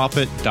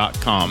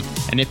turningprofit.com.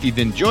 And if you've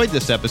enjoyed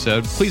this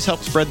episode, please help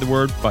spread the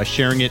word by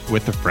sharing it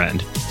with a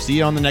friend. See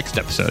you on the next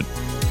episode.